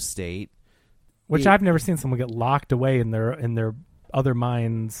dream state. which I've never seen someone get locked away in their other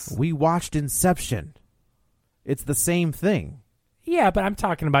minds. We watched Inception. It's the same thing. Yeah, but I'm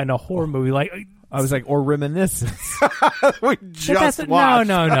talking about in a horror movie. Like, I was like, or reminiscence. We but just no. watched.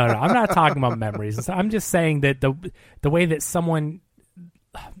 I'm not talking about memories. I'm just saying that the way that someone,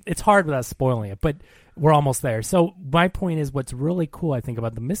 it's hard without spoiling it, but we're almost there. So my point is, what's really cool, I think,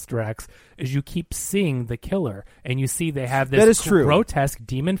 about the Misdirects is you keep seeing the killer, and you see they have this That is true. grotesque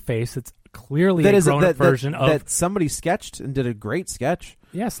demon face. It's clearly That a is grown-up version of that somebody sketched and did a great sketch.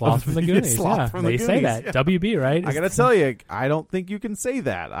 yeah, Sloth from the Yeah, Goonies. Sloth Yeah, from the they say Goonies, that yeah. WB, right? I gotta tell you, I don't think you can say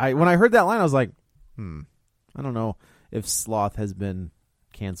that. When I heard that line, I was like, I don't know if Sloth has been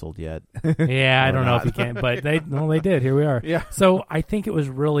canceled yet. Yeah, I don't know not. if you can, but they did. Here we are. Yeah. So I think it was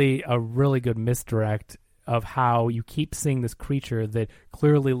really a really good misdirect of how you keep seeing this creature that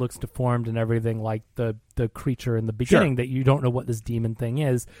clearly looks deformed and everything like the creature in the beginning, that you don't know what this demon thing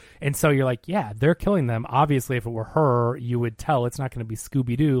is. And so you're like, yeah, they're killing them. Obviously, if it were her, you would tell it's not going to be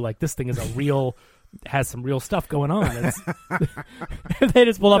Scooby-Doo. Like, this thing is a real... has some real stuff going on. They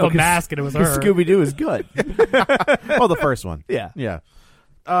just pulled up a mask and it was her. Scooby-Doo is good. Oh, the first one. Yeah.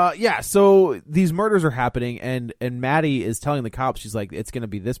 So these murders are happening, and Maddie is telling the cops, she's like, it's going to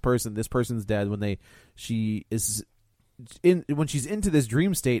be this person's dead. When she's into this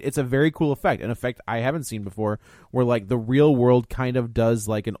dream state, it's a very cool effect, an effect I haven't seen before, where like the real world kind of does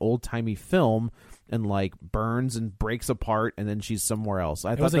like an old-timey film and like burns and breaks apart, and then she's somewhere else.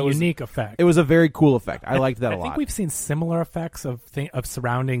 I thought it was a unique effect. It was a very cool effect. I liked that a lot. I think we've seen similar effects of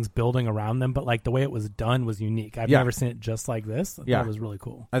surroundings building around them, but like the way it was done was unique. I've never seen it just like this. I thought it was really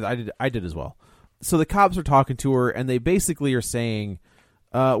cool. I did as well. So the cops are talking to her, and they basically are saying,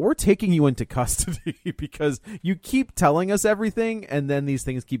 we're taking you into custody because you keep telling us everything, and then these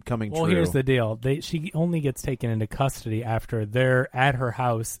things keep coming true. Well, here's the deal. She only gets taken into custody after they're at her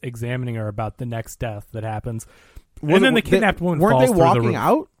house examining her about the next death that happens. And then the kidnapped woman falls through the roof. Weren't they walking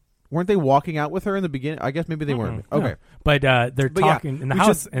out? Weren't they walking out with her in the beginning? I guess maybe they weren't. Okay. No. But they're talking in the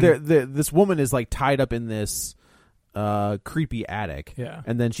house. This woman is like tied up in this creepy attic. Yeah.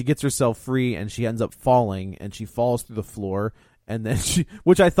 And then she gets herself free, and she ends up falling, and she falls through the floor. And then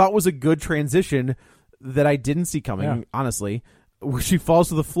which I thought was a good transition that I didn't see coming, honestly. Where she falls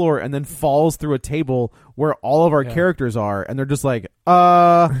to the floor and then falls through a table where all of our characters are, and they're just like,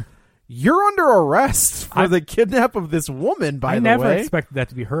 you're under arrest for the kidnap of this woman, by the way. I never expected that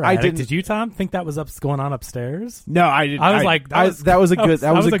to be her. Did you, Tom, think that was going on upstairs? No, I didn't. I was like, that was a good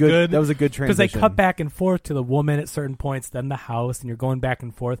transition. Because they cut back and forth to the woman at certain points, then the house, and you're going back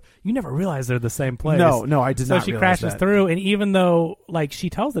and forth. You never realize they're the same place. No, I did not. So she crashes through, and even though, like, she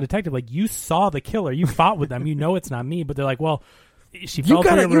tells the detective, like, you saw the killer, you fought with them, you know it's not me, but they're like, well, she fell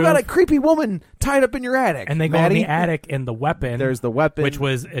through the roof. You got a creepy woman tied up in your attic. And they go in the attic, and the weapon. There's the weapon. Which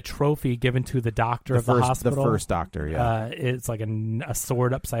was a trophy given to the doctor of the hospital. The first doctor, yeah. It's like a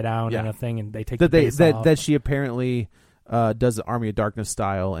sword upside down and a thing, and they take the base off. That she apparently does the Army of Darkness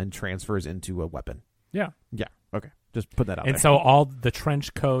style and transfers into a weapon. Yeah. Yeah, okay. Just put that out there. And so all the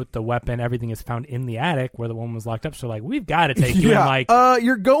trench coat, the weapon, everything is found in the attic where the woman was locked up. So like, we've got to take you in, like...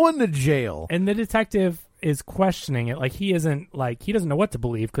 you're going to jail. And the detective is questioning it. Like, he doesn't know what to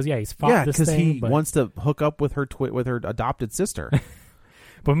believe because, he's fought this thing. Yeah, because he wants to hook up with her with her adopted sister.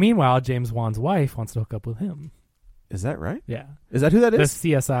 But meanwhile, James Wan's wife wants to hook up with him. Is that right? Yeah. Is that who that is?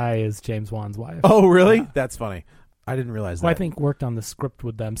 The CSI is James Wan's wife. Oh, really? Yeah. That's funny. I didn't realize that. Well, I think worked on the script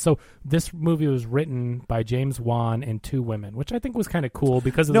with them. So this movie was written by James Wan and two women, which I think was kind of cool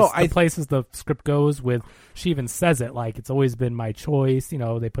because of the places the script goes with. She even says it like, it's always been my choice. You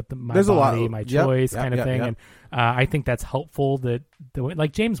know, they put my body, my choice kind of thing. Yep. And I think that's helpful that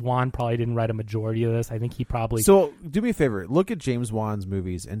like James Wan probably didn't write a majority of this. I think he probably... So do me a favor. Look at James Wan's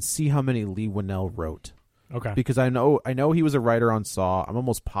movies and see how many Leigh Whannell wrote. Okay. Because I know he was a writer on Saw. I'm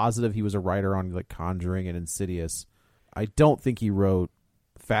almost positive he was a writer on like Conjuring and Insidious. I don't think he wrote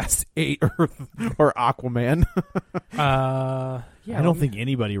Fast 8 or Aquaman. I don't think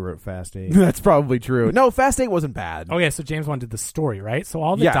anybody wrote Fast 8. That's probably true. No, Fast 8 wasn't bad. Oh, yeah, so James Wan did the story, right? So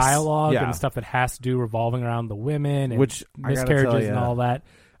all the dialogue and stuff that has to do revolving around the women and which miscarriages and all that,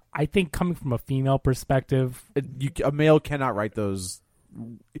 I think coming from a female perspective... a male cannot write those...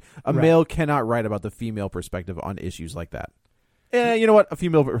 A male cannot write about the female perspective on issues like that. You know what? A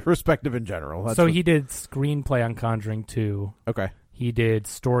female perspective in general. He did screenplay on Conjuring 2. Okay. He did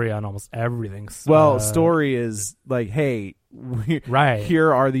story on almost everything. Well, story is like, hey,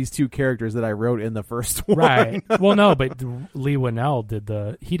 here are these two characters that I wrote in the first one. Right. Well, no, but Leigh Whannell did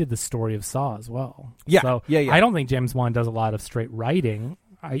the story of Saw as well. Yeah. So yeah. I don't think James Wan does a lot of straight writing.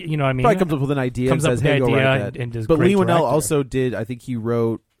 You know what I mean? Probably comes up with an idea and says, hey, go write that. And just but Leigh Whannell director. also did, I think he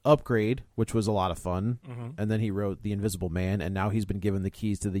wrote Upgrade, which was a lot of fun, mm-hmm. and then he wrote The Invisible Man, and now he's been given the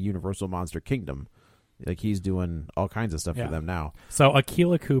keys to the Universal Monster Kingdom. Like, he's doing all kinds of stuff for them now. So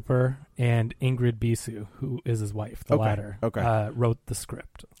Akilah Cooper and Ingrid Bisu, who is his wife, the latter, wrote the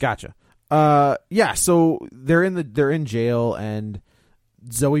script. Gotcha. So they're in jail, and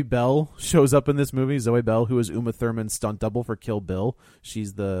Zoe Bell shows up in this movie. Zoe Bell, who is Uma Thurman's stunt double for Kill Bill.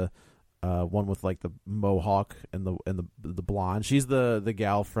 She's the one with like the mohawk and the blonde. She's the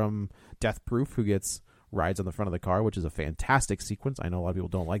gal from Death Proof who gets rides on the front of the car, which is a fantastic sequence. I know a lot of people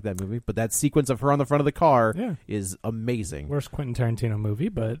don't like that movie, but that sequence of her on the front of the car is amazing. Worst Quentin Tarantino movie,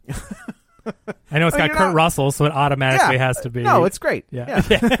 but I know it's got Kurt Russell, so it automatically has to be. No, it's great.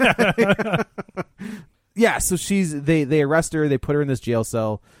 Yeah. Yeah, so they arrest her, they put her in this jail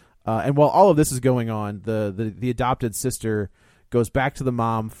cell, and while all of this is going on, the adopted sister goes back to the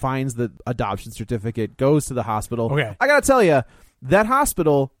mom, finds the adoption certificate, goes to the hospital. Okay. I gotta tell you, that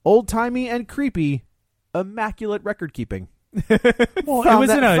hospital, old-timey and creepy, immaculate record keeping. Well, it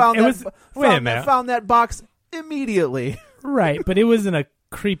was wait a minute. Found that box immediately. Right, but it was in a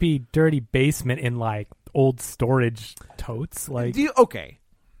creepy, dirty basement in like old storage totes. Like, do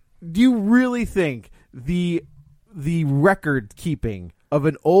you really think the record keeping of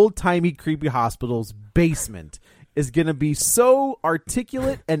an old timey creepy hospital's basement is going to be so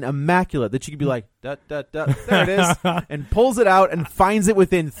articulate and immaculate that you could be like, there it is, and pulls it out and finds it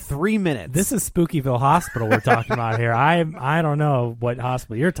within 3 minutes? This is Spookyville Hospital we're talking about here. I don't know what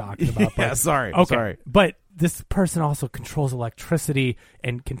hospital you're talking about. But, sorry. Okay, sorry. But this person also controls electricity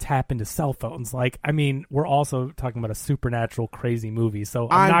and can tap into cell phones. Like, I mean, we're also talking about a supernatural, crazy movie. So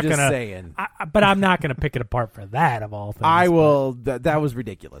I'm not gonna saying. But I'm not gonna pick it apart for that of all things. I will. That was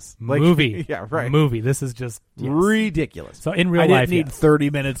ridiulous. Movie, yeah, right. Movie. This is just ridiculous. So in real I life, didn't need 30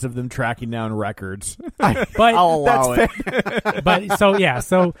 minutes of them tracking down records. But I'll allow it. But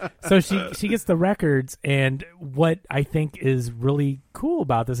so she gets the records, and what I think is really cool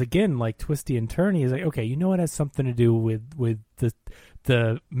about this, again, like twisty and turny, is like, okay, you know, it has something to do with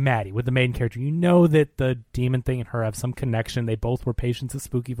the Maddie, with the main character. You know that the demon thing and her have some connection. They both were patients at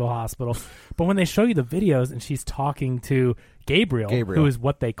Spookyville Hospital. But when they show you the videos and she's talking to Gabriel, who is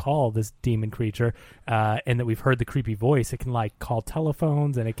what they call this demon creature, and that we've heard the creepy voice, it can like call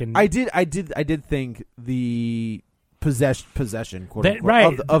telephones, and it can. I did think the possession quote unquote,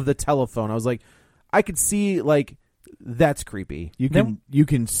 right. of the telephone. I was like, I could see like that's creepy. You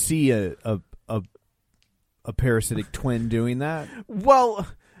can see a parasitic twin doing that. Well,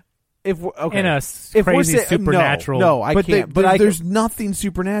 if we're, okay, in a if crazy we're supernatural, no, I can't. There's nothing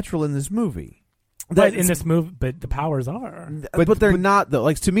supernatural in this movie. But in this movie, but the powers are. But they're not though.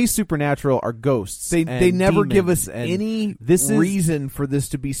 Like, to me, supernatural are ghosts. They never give us any reason for this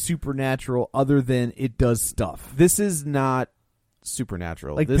to be supernatural other than it does stuff. This is not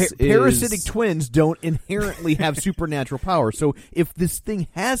supernatural. Like, this parasitic twins don't inherently have supernatural powers. So if this thing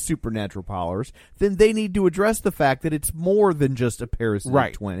has supernatural powers, then they need to address the fact that it's more than just a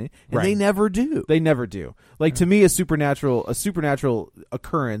parasitic twin, and they never do. They never do. Like, to me, a supernatural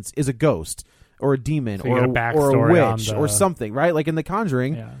occurrence is a ghost or a demon or a witch or something, right? Like in The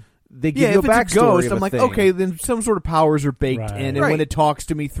Conjuring, they give you a backstory. It's a ghost, of I'm a like, thing. okay, then some sort of powers are baked in, and Right. when it talks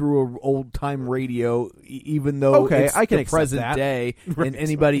to me through an old time radio, even though it's I can the accept present that. day, Right. and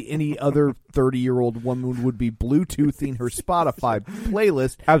any other 30-year-old woman would be Bluetoothing her Spotify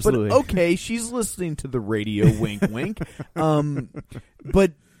playlist. Absolutely. But okay, she's listening to the radio. Wink, wink.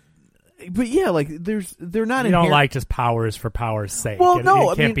 But yeah, like they're not. You don't like just powers for powers' sake. Well, no,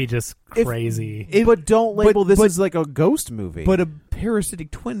 it can't be just crazy. But don't label this as like a ghost movie. But a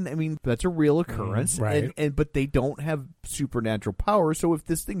parasitic twin, I mean, that's a real occurrence, right? But they don't have supernatural powers. So if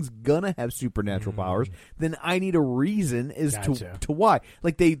this thing's gonna have supernatural powers, then I need a reason as to why.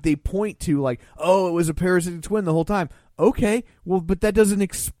 Like they point to like, oh, it was a parasitic twin the whole time. Okay, well, but that doesn't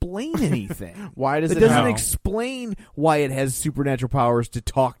explain anything. Why does it? Doesn't explain why it has supernatural powers to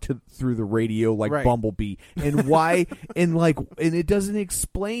talk through the radio like Bumblebee, and why, and it doesn't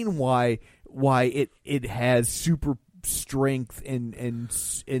explain why it has super strength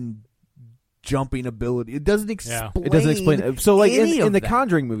and jumping ability. It doesn't explain. It doesn't explain. So, like in the that.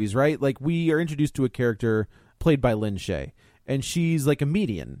 Conjuring movies, right? Like, we are introduced to a character played by Lynn Shay, and she's like a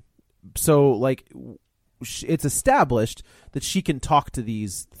medium. So, like, it's established that she can talk to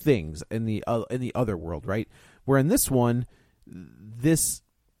these things in the other world, right? Where in this one, this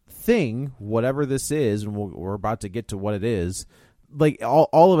thing, whatever this is, and we're about to get to what it is, like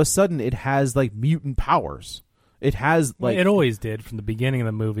all of a sudden it has like mutant powers. It has like it always did from the beginning of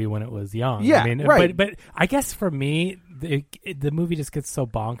the movie when it was young. Yeah, I mean, right. But I guess for me, the movie just gets so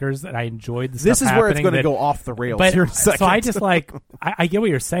bonkers that I enjoyed the stuff. This is where it's going to go off the rails. But here in a second. so I just like I get what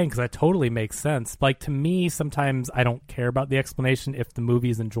you're saying, because that totally makes sense. Like, to me, sometimes I don't care about the explanation if the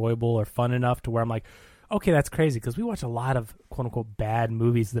movie is enjoyable or fun enough to where I'm like, okay, that's crazy, because we watch a lot of quote unquote bad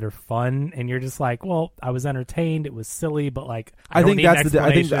movies that are fun, and you're just like, well, I was entertained, it was silly, but like I think that's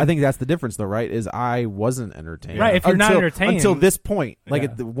I think that's the difference, though, right? Is I wasn't entertained, right? If you're not entertained until this point,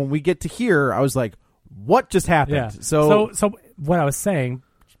 like when we get to here, I was like, what just happened? Yeah. So what I was saying,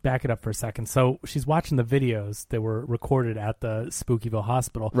 back it up for a second. So she's watching the videos that were recorded at the Spookyville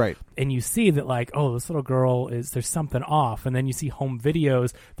Hospital. Right. And you see that, like, oh, this little girl there's something off. And then you see home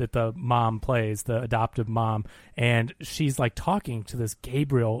videos that the mom plays, the adoptive mom, and she's like talking to this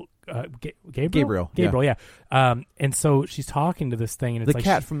Gabriel Gabriel, yeah. And so she's talking to this thing, and it's the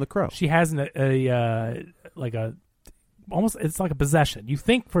cat from The Crow. She has almost, it's like a possession. You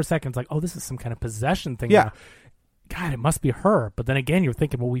think for a second, it's like, oh, this is some kind of possession thing. Yeah. God, it must be her. But then again, you're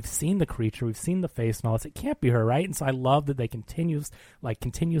thinking, well, we've seen the creature, we've seen the face and all this. It can't be her, right? And so I love that they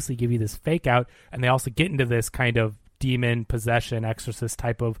continuously give you this fake out, and they also get into this kind of demon possession exorcist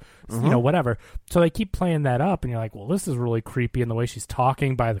type of whatever. So they keep playing that up, and you're like, well, this is really creepy. And the way she's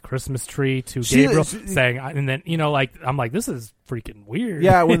talking by the Christmas tree to Gabriel, saying, and then I'm like, this is freaking weird.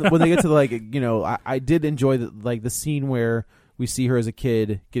 Yeah, when they get to I did enjoy the scene where we see her as a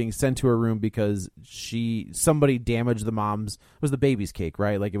kid getting sent to her room because somebody damaged the mom's, it was the baby's cake,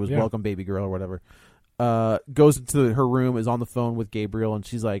 right? Like it was Welcome Baby Girl or whatever. Goes into her room, is on the phone with Gabriel, and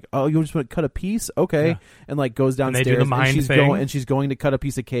she's like, "Oh, you just want to cut a piece? Okay." And like goes downstairs, and they do the mind she's going to cut a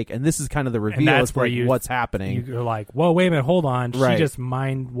piece of cake, and this is kind of the reveal. And that's where what's happening. You're like, "Whoa, wait a minute, hold on." Right. She just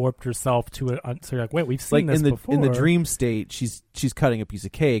mind warped herself to it. So you're like, "Wait, we've seen this before." In the dream state, she's cutting a piece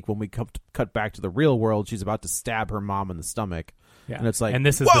of cake. When we cut back to the real world, she's about to stab her mom in the stomach. Yeah. And it's like, and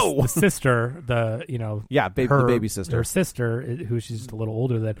this is the sister, the baby sister, her sister, who she's just a little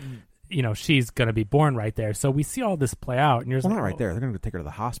older than. She's going to be born right there. So we see all this play out. And you're not right there. They're going to take her to the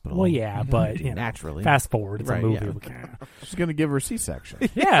hospital. Well, yeah, but naturally. Fast forward. It's a movie. Yeah. She's going to give her a C-section.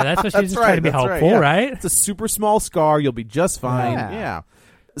 Yeah, that's what she's just trying to be helpful, right? It's a super small scar. You'll be just fine. Yeah.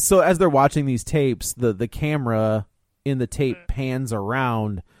 So as they're watching these tapes, the camera in the tape pans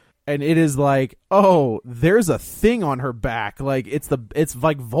around, and it is like, oh, there's a thing on her back. Like it's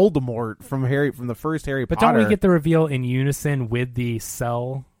like Voldemort from the first Harry Potter. But don't we get the reveal in unison with the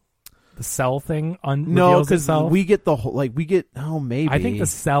cell? The cell thing no, because we get the whole maybe I think the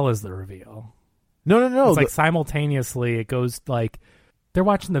cell is the reveal. No. It's like simultaneously it goes like they're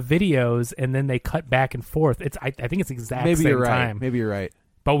watching the videos and then they cut back and forth. I think it's the exact maybe same you're right. time. Maybe you're right.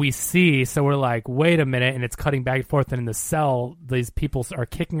 But we see, so we're like, wait a minute, and it's cutting back and forth. And in the cell, these people are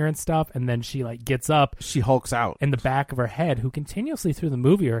kicking her and stuff, and then she like gets up. She hulks out in the back of her head. Who continuously through the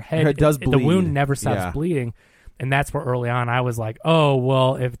movie, her head does bleed. The wound never stops bleeding. And that's where early on I was like, oh,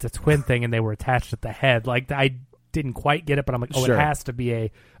 well, if it's a twin thing and they were attached at the head, like I didn't quite get it, but I'm like, oh, sure. It has to be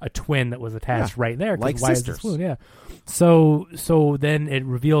a twin that was attached right there. Like why sisters. Is this wound? Yeah. So then it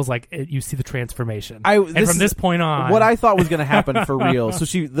reveals you see the transformation. From this point on, what I thought was going to happen for real. So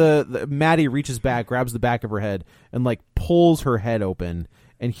the Maddie reaches back, grabs the back of her head, and like pulls her head open.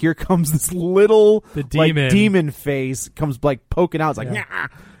 And here comes this little demon face comes like poking out. It's like, nah.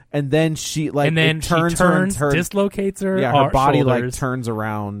 And then she turns dislocates her. Yeah, her body shoulders. Like turns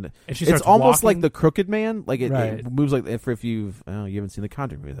around. And she it's almost walking. like the Crooked Man. Like it moves like if you haven't seen the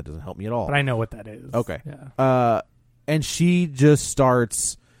Conjuring movie, that doesn't help me at all. But I know what that is. Okay. Yeah. And she just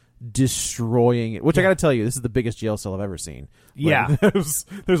starts destroying it. Which I got to tell you, this is the biggest jail cell I've ever seen. Yeah. Like,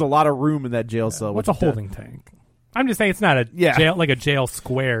 there's a lot of room in that jail cell. What's a holding tank? I'm just saying it's not a jail like a jail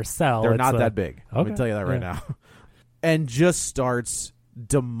square cell. They're not that big. Okay. Let me tell you that right now. And just starts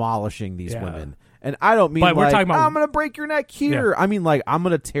demolishing these women. And I don't mean we're talking about, I'm going to break your neck here. Yeah. I mean like I'm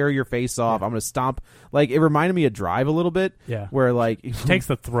going to tear your face off. I'm going to stomp. Like it reminded me of Drive a little bit. Yeah. Where like she takes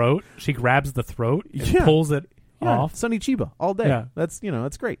the throat. She grabs the throat and pulls it off. Sonny Chiba all day. Yeah. That's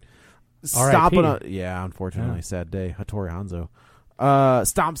that's great. Stomping on unfortunately sad day. Hattori Hanzo.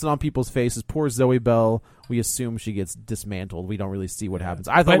 Stomps it on people's faces. Poor Zoe Bell. We assume she gets dismantled. We don't really see what happens.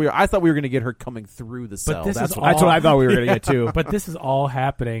 I thought we were going to get her coming through the cell. That's what I thought we were going to get too. But this is all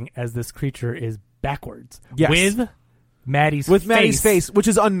happening as this creature is backwards with Maddie's face, which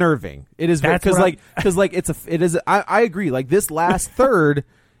is unnerving. It is because I agree. Like this last third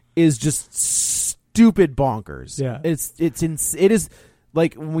is just stupid bonkers. Yeah, it is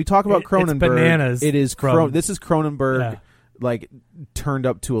like when we talk about Cronenberg. It's bananas. It is this is Cronenberg. Yeah. Like turned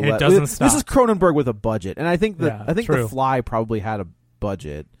up to 11. It doesn't stop. This is Cronenberg with a budget, and I think The Fly probably had a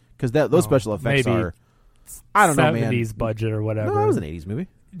budget because those special effects are. I don't know, man. 70s budget or whatever. No, it was an 80s movie.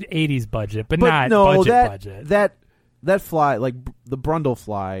 80s budget, but not budget. That fly, like the Brundle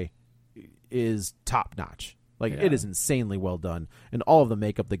fly, is top notch. Like it is insanely well done, and all of the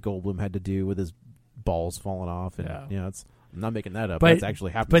makeup that Goldblum had to do with his balls falling off, and it's. I'm not making that up. That's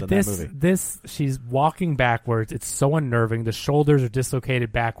actually happens in that movie. She's walking backwards. It's so unnerving. The shoulders are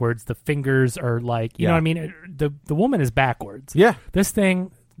dislocated backwards. The fingers are like, you know what I mean? The woman is backwards. Yeah. This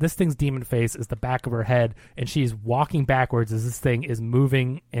thing's demon face is the back of her head, and she's walking backwards as this thing is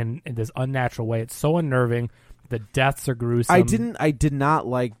moving in this unnatural way. It's so unnerving. The deaths are gruesome. I did not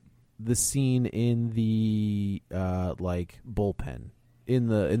like the scene in the bullpen. In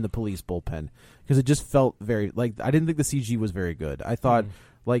the police bullpen, because it just felt very like I didn't think the CG was very good. I thought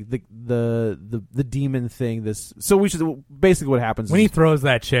like the demon thing. So we should basically what happens when is, he throws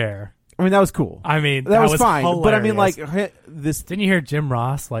that chair. I mean, that was cool. I mean, that was fine. Hilarious. But I mean, like this. Didn't you hear Jim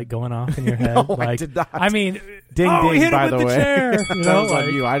Ross like going off in your head? No, like, I did not. I mean, Ding he ding. hit By him the with way, the chair. That was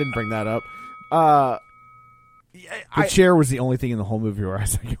on you. I didn't bring that up. The chair was the only thing in the whole movie where I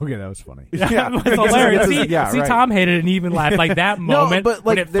was like, okay, that was funny. Yeah, it was hilarious. See, right. Tom hated it and he even laughed. Like that moment but, like,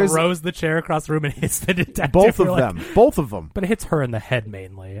 when it there's- throws the chair across the room and hits the detective. Both of you're like- them. Both of them. But it hits her in the head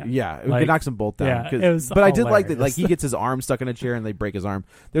mainly. Yeah, it Like, knocks them both down. yeah, it was but I did like that. hilarious. Like he gets his arm stuck in a chair and they break his arm.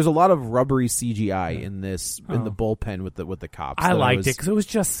 There's a lot of rubbery CGI in this in the bullpen with the cops. I that liked it because it was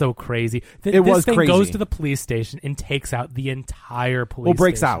just so crazy. It this was thing crazy. goes to the police station and takes out the entire police. Well,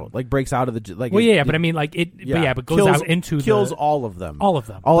 breaks station. out of the like. Well, yeah, but I mean, like it. But goes out into kills all of them. all of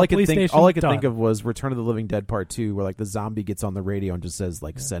them. All The I could police think. station, All I could done. think of was Return of the Living Dead Part 2, where like the zombie gets on the radio and just says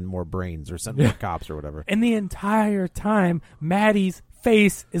like, "Send more brains" or "Send more cops" or whatever. And the entire time, Maddie's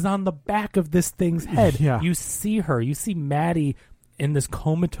face is on the back of this thing's head. Yeah. You see her. You see Maddie in this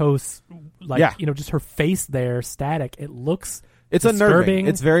comatose, like Yeah. just her face there, static. It looks. It's disturbing. unnerving.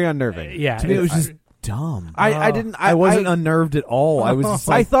 It's very unnerving. Yeah, To me, it was it's- just dumb. I didn't. I wasn't unnerved at all. I was. Just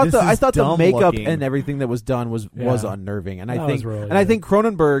like, I thought this the is the makeup dumb-looking. and everything that was done was Yeah. unnerving, and That I think was really and I good. think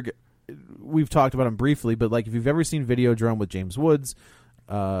Cronenberg. We've talked about him briefly, but like if you've ever seen Videodrome with James Woods,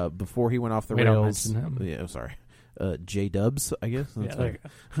 before he went off the We don't rails, mention him. yeah, sorry, J Dubs, I guess. That's there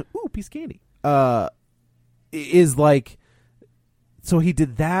like, ooh, piece of candy. Is like, so he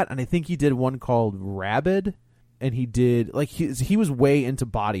did that, and I think he did one called Rabid, and he did like he was way into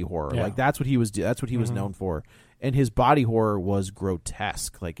body horror, Yeah. like that's what he was. That's what he was known for, and his body horror was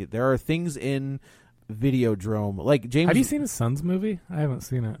grotesque. Like there are things in Videodrome, like James. Have you seen his son's movie? I haven't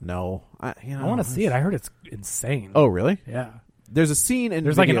seen it. No, I want to see it. I heard it's insane. Oh, really? yeah. There's a scene in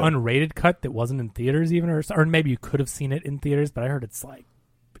There's like an Video- unrated cut that wasn't in theaters even, or maybe you could have seen it in theaters, but I heard it's like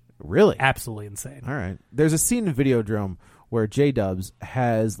really absolutely insane. All right. There's a scene in Videodrome where J Dubs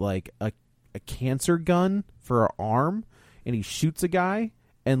has like a cancer gun for an arm, and he shoots a guy,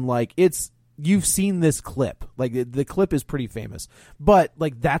 and like you've seen this clip. Like the clip is pretty famous, but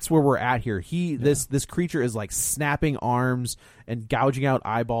like that's where we're at here. This creature is like snapping arms and gouging out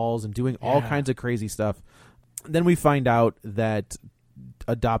eyeballs and doing all kinds of crazy stuff. Then we find out that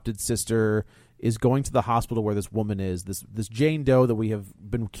adopted sister is going to the hospital where this woman is, this Jane Doe that we have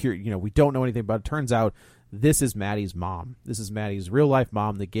been we don't know anything about. It turns out this is Maddie's mom. This is Maddie's real life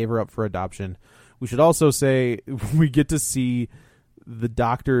mom. They gave her up for adoption. We should also say we get to see the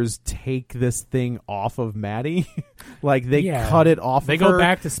doctors take this thing off of Maddie. Like they cut it off They of go her,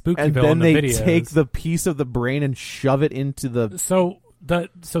 back to Spookyville and then in the they videos. take the piece of the brain and shove it into the So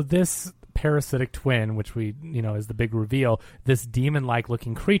this parasitic twin, which we is the big reveal, this demon-like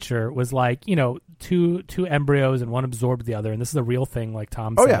looking creature was like two embryos and one absorbed the other, and this is a real thing, like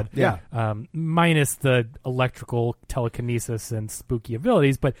Tom said. Minus the electrical telekinesis and spooky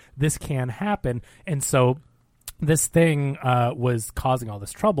abilities, but this can happen, and so this thing was causing all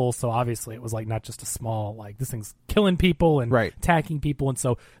this trouble. So obviously it was like not just a small, like this thing's killing people and attacking people. And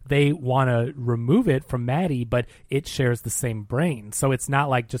so they want to remove it from Maddie, but it shares the same brain. So it's not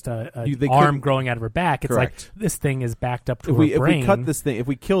like just a arm growing out of her back. It's like this thing is backed up to her brain. If we cut this thing, if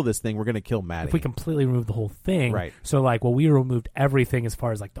we kill this thing, we're going to kill Maddie. If we completely remove the whole thing. Right. So like, well, we removed everything as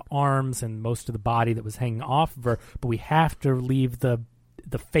far as like the arms and most of the body that was hanging off of her, but we have to leave the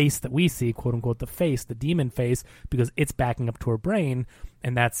face that we see, quote unquote, the demon face, because it's backing up to her brain,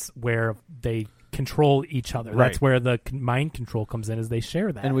 and that's where they control each other. Right. That's where the mind control comes in, is they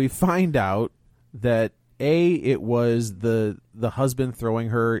share that. And we find out that it was the husband throwing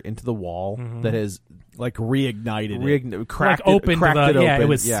her into the wall that has like reignited cracked like opened it open. it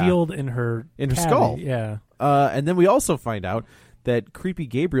was sealed in her skull. Yeah. And then we also find out that creepy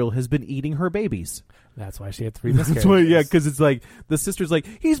Gabriel has been eating her babies. That's why she had 3 miscarriages. That's why, yeah, because it's like the sister's like,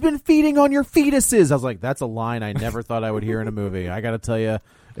 he's been feeding on your fetuses. I was like, that's a line I never thought I would hear in a movie. I got to tell you,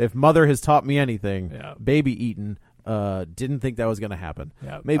 if Mother has taught me anything, baby eating, didn't think that was going to happen.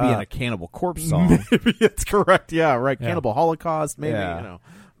 Yeah. Maybe in a Cannibal Corpse song. Maybe that's correct. Yeah, right. Yeah. Cannibal Holocaust. Maybe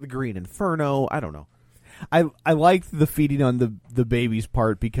the Green Inferno. I don't know. I liked the feeding on the baby's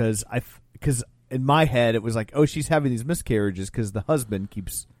part because in my head it was like, oh, she's having these miscarriages because the husband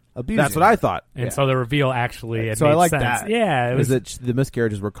keeps abusing. That's what I thought. And so the reveal actually it So made I like sense. that. Yeah, it was that the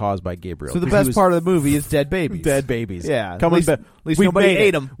miscarriages were caused by Gabriel. So the 'Cause he best was part of the movie is dead babies. dead babies. Yeah, Coming at least, back. at least We've nobody made ate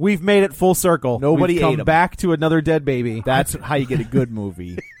it. them. We've made it full circle. Nobody We've ate come 'em. back to another dead baby. That's how you get a good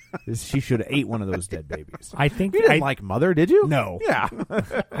movie. Is she should have ate one of those dead babies. I think You didn't like Mother, did you? No. Yeah.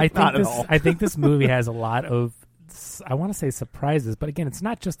 I think this movie has a lot of, I want to say surprises, but again, it's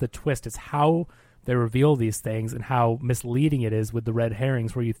not just the twist, it's how they reveal these things and how misleading it is with the red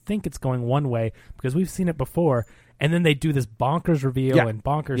herrings, where you think it's going one way because we've seen it before, and then they do this bonkers reveal and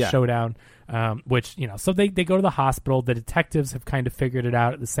bonkers showdown, which, so they go to the hospital. The detectives have kind of figured it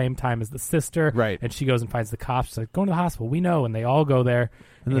out at the same time as the sister, right? And she goes and finds the cops. She's like, going to the hospital, we know, and they all go there.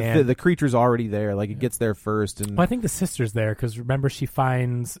 And the creature's already there, like it gets there first. And I think the sister's there because remember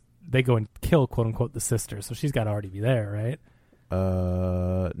they go and kill, quote unquote, the sister, so she's got to already be there, right?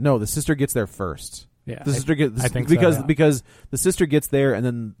 No, the sister gets there first. Yeah, the sister gets I think because the sister gets there, and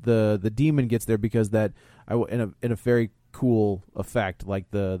then the demon gets there because in a very cool effect, like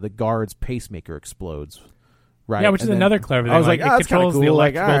the guard's pacemaker explodes. Right. Yeah, which is another clever thing. I was like, it that's controls cool. the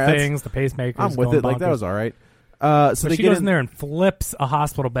electrical like, things, the pacemakers. I'm with it. Like that was all right. So but she goes in there and flips a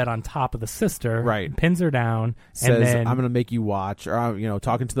hospital bed on top of the sister, right? And pins her down, says, and then "I'm going to make you watch." Or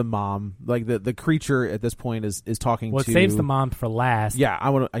talking to the mom, like the creature at this point is talking. Well, to... it saves the mom for last.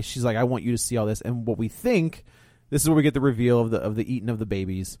 Yeah, she's like, "I want you to see all this." And what we think, this is where we get the reveal of the eating of the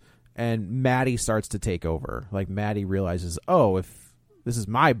babies, and Maddie starts to take over. Like Maddie realizes, oh, if this is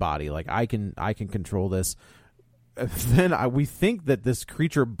my body, like I can control this. Then we think that this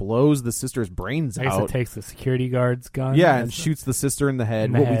creature blows the sister's brains out. I guess it takes the security guard's gun. Yeah, and shoots the sister in the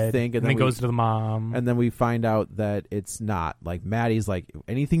head. We think, and then goes to the mom. And then we find out that it's not. Like Maddie's like,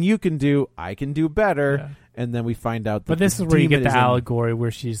 anything you can do, I can do better. Yeah. And then we find out that but this is where you get the allegory where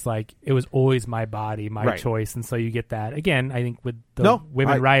she's like, it was always my body, my choice. And so you get that. Again, I think with the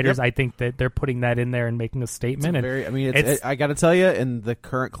women writers, I think that they're putting that in there and making a statement. I got to tell you, in the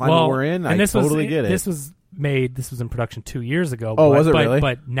current climate we're in, I totally get it. This was in production 2 years ago. Oh, was it really?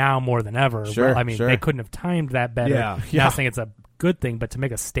 But now more than ever. Sure, they couldn't have timed that better. Yeah. Not saying it's a good thing, but to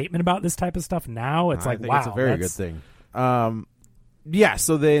make a statement about this type of stuff now, it's I like, think wow. It's a very good thing.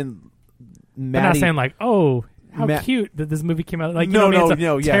 So then Maddie... I'm not saying like, oh... How cute that this movie came out! Like, it's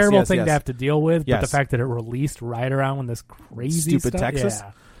a terrible thing to have to deal with. But the fact that it released right around when this crazy stupid stuff, Texas.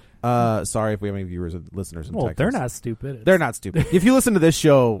 Yeah. Sorry if we have any viewers and listeners in Texas. They're not stupid. They're not stupid. If you listen to this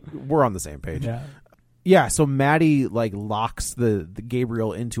show, we're on the same page. Yeah. Yeah. So Maddie locks the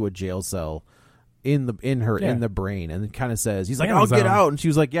Gabriel into a jail cell in the brain, and kind of says, he's like, "I'll get out," and she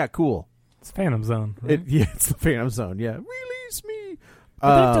was like, "Yeah, cool." It's Phantom Zone. Right? It's the Phantom Zone. Yeah, release me.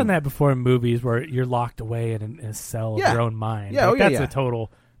 But they've done that before in movies where you're locked away in a cell of your own mind. Yeah, that's a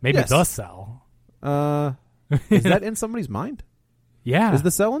total, maybe the cell. Is that in somebody's mind? Yeah. Is the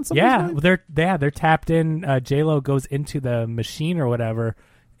cell in somebody's mind? They're tapped in. J-Lo goes into the machine or whatever.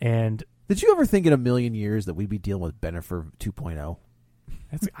 And did you ever think in a million years that we'd be dealing with Bennifer 2.0?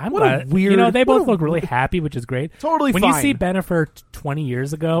 A weird. They both look really happy, which is great. Totally when fine. you see Bennifer 20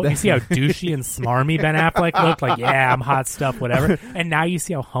 years ago, you see how douchey and smarmy Ben Affleck looked. Like, yeah, I'm hot stuff, whatever. And now you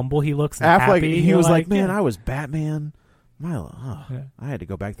see how humble he looks and happy. He was like, man, I was Batman. I had to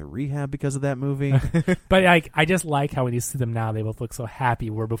go back to rehab because of that movie. But I just like how when you see them now, they both look so happy.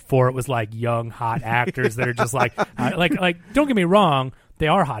 Where before it was like young hot actors that are just like don't get me wrong. They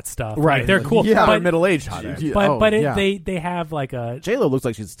are hot stuff, right? Like, they're cool, yeah, but middle-aged hot. They have like a J-Lo looks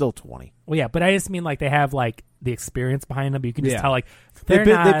like she's still 20. Well, yeah, but I just mean like they have like the experience behind them. You can just tell like they've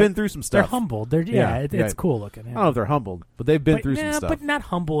been through some stuff. They're humbled. It's cool looking. I don't know if they're humbled, but they've been through some stuff. But not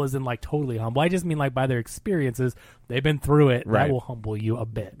humble as in like totally humble. I just mean like by their experiences, they've been through it. Right. That will humble you a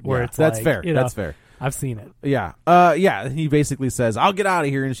bit. Where it's that's like, fair. That's fair. I've seen it. Yeah. He basically says, "I'll get out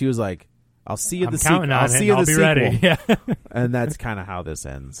of here," and she was like, "I'll see you at the sequel. I'll see you at the sequel." Ready. Yeah. And that's kind of how this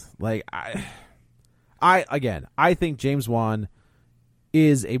ends. Like I think James Wan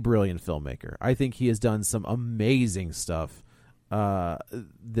is a brilliant filmmaker. I think he has done some amazing stuff.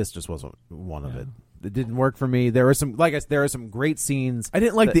 This just wasn't one of it. It didn't work for me. There are some great scenes. I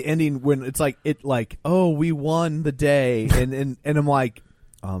didn't like the ending when it's like we won the day, and I'm like,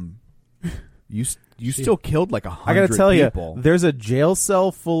 you still killed like 100 I gotta tell people. You, there's a jail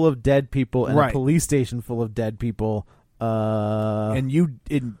cell full of dead people and a police station full of dead people. And you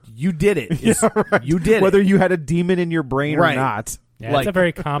did it. You did it. Whether you had a demon in your brain or not. Yeah, it's a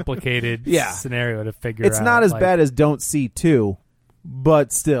very complicated scenario to figure out. It's not as bad as Don't See 2,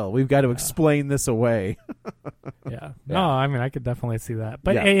 but still, we've got to explain this away. Yeah. No, I mean, I could definitely see that.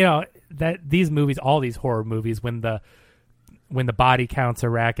 But, that these movies, all these horror movies, when the body counts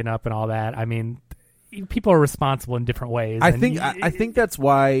are racking up and all that, I mean, people are responsible in different ways. I think that's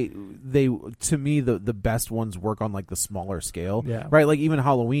why to me the best ones work on like the smaller scale. Yeah. Right? Like even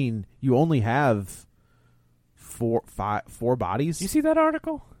Halloween, you only have four bodies. You see that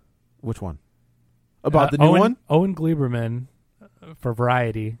article? Which one? About the new one? Owen Gleiberman for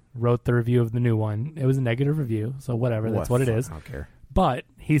Variety wrote the review of the new one. It was a negative review, so whatever. That's what it is. I don't care. But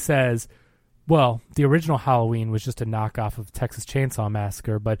he says Well, the original Halloween was just a knockoff of Texas Chainsaw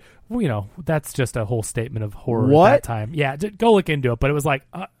Massacre, but, that's just a whole statement of horror at that time. Yeah, go look into it, but it was like,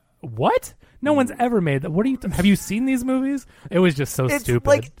 what? No one's ever made that. What are you? Have you seen these movies? It was just so stupid.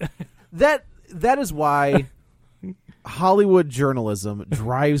 Like, that is why Hollywood journalism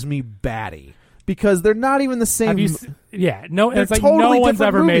drives me batty. Because they're not even the same. It's like totally no one's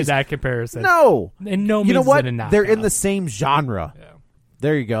ever made that comparison. No. And no means you know what? They're in the same genre. Yeah.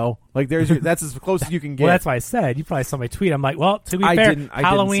 There you go. Like that's as close as you can get. Well, that's why I said. You probably saw my tweet. I'm like, well, to be fair,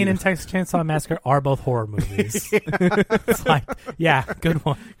 Halloween and Texas Chainsaw Massacre are both horror movies. It's like, yeah, good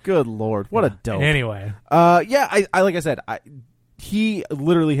one. Good Lord, what a dope. Anyway, I like I said, he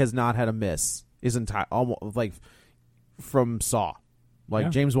literally has not had a miss. His entire almost like from Saw. Like,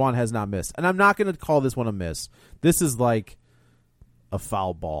 James Wan has not missed. And I'm not going to call this one a miss. This is like a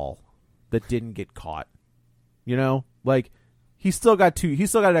foul ball that didn't get caught. Like, he still got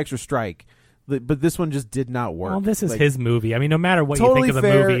an extra strike. But this one just did not work. Well, this is his movie. I mean, no matter what totally you think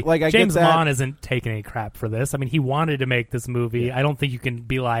of the movie, like, James Wan isn't taking any crap for this. I mean, he wanted to make this movie. Yeah. I don't think you can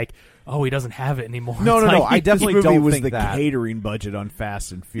be like, oh, he doesn't have it anymore. No. I definitely don't think that. The catering budget on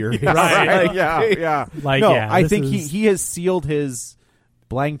Fast and Furious. Right. Yeah. Like, I think he has sealed his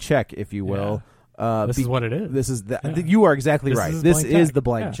blank check, if you will. This is what it is. This is you are exactly right. This is the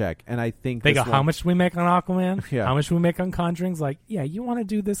blank check, and I think they go. How much do we make on Aquaman? Yeah. How much do we make on Conjurings? Like, you want to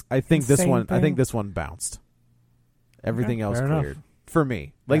do this? I think this one. Thing? I think this one bounced. Everything else cleared enough. for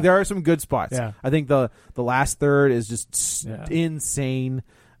me. Like there are some good spots. Yeah. I think the last third is just insane.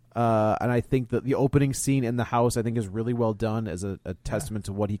 And I think that the opening scene in the house, I think, is really well done as a testament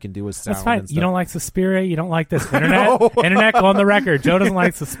to what he can do with sound. That's fine. And stuff. You don't like Suspiria? You don't like this internet? Internet, go on the record. Joe doesn't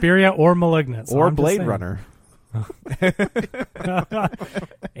like Suspiria or Malignant. So or Blade Runner.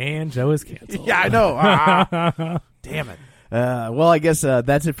 And Joe is canceled. Yeah, I know. Damn it. Well, I guess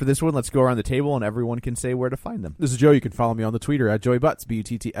that's it for this one. Let's go around the table and everyone can say where to find them. This is Joe. You can follow me on the Twitter at JoeyButts,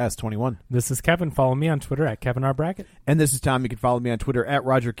 BUTTS21. This is Kevin. Follow me on Twitter at Kevin R. Brackett. And this is Tom. You can follow me on Twitter at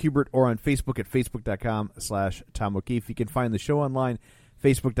Roger Kubert or on Facebook at Facebook.com/Tom O'Keefe. You can find the show online,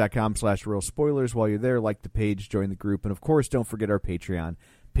 Facebook.com/Real Spoilers. While you're there, like the page, join the group, and of course, don't forget our Patreon,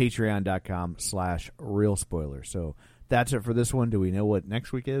 Patreon.com/Real Spoilers. So that's it for this one. Do we know what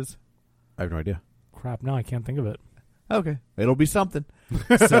next week is? I have no idea. Crap, no, I can't think of it. Okay. It'll be something.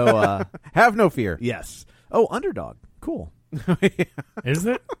 So, have no fear. Yes. Oh, Underdog. Cool. Is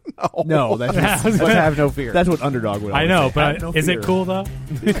it? No, that's have no fear. That's what Underdog would. I know, but no is fear. it cool though?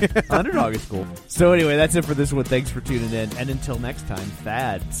 Underdog is cool. So anyway, that's it for this one. Thanks for tuning in, and until next time,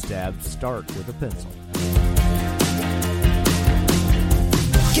 Thad stabs Stark with a pencil.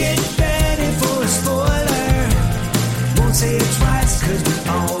 Get ready for a spoiler. Won't say it twice, 'cause we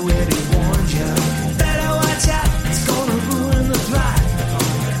already warned you. Better watch out, it's gonna ruin the plot.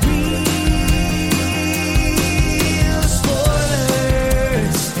 Real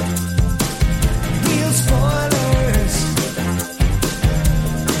spoilers. Real spoilers.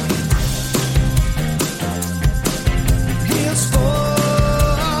 Real spoilers.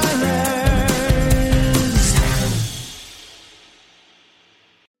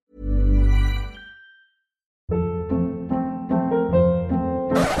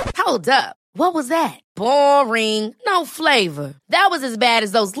 Hold up. What was that? Boring. No flavor. That was as bad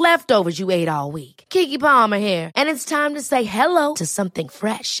as those leftovers you ate all week. Keke Palmer here. And it's time to say hello to something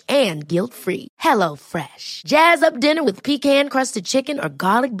fresh and guilt-free. Hello Fresh. Jazz up dinner with pecan-crusted chicken or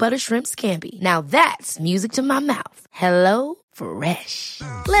garlic butter shrimp scampi. Now that's music to my mouth. Hello Fresh.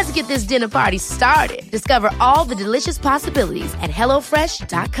 Let's get this dinner party started. Discover all the delicious possibilities at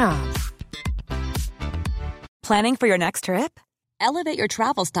HelloFresh.com. Planning for your next trip? Elevate your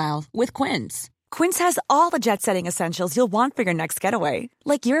travel style with Quince. Quince has all the jet-setting essentials you'll want for your next getaway,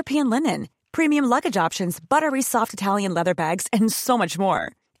 like European linen, premium luggage options, buttery soft Italian leather bags, and so much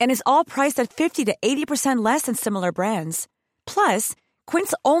more. And is all priced at 50 to 80% less than similar brands. Plus,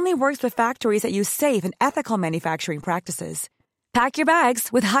 Quince only works with factories that use safe and ethical manufacturing practices. Pack your bags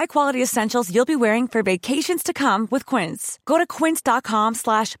with high-quality essentials you'll be wearing for vacations to come with Quince. Go to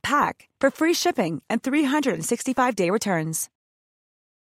quince.com/pack for free shipping and 365-day returns.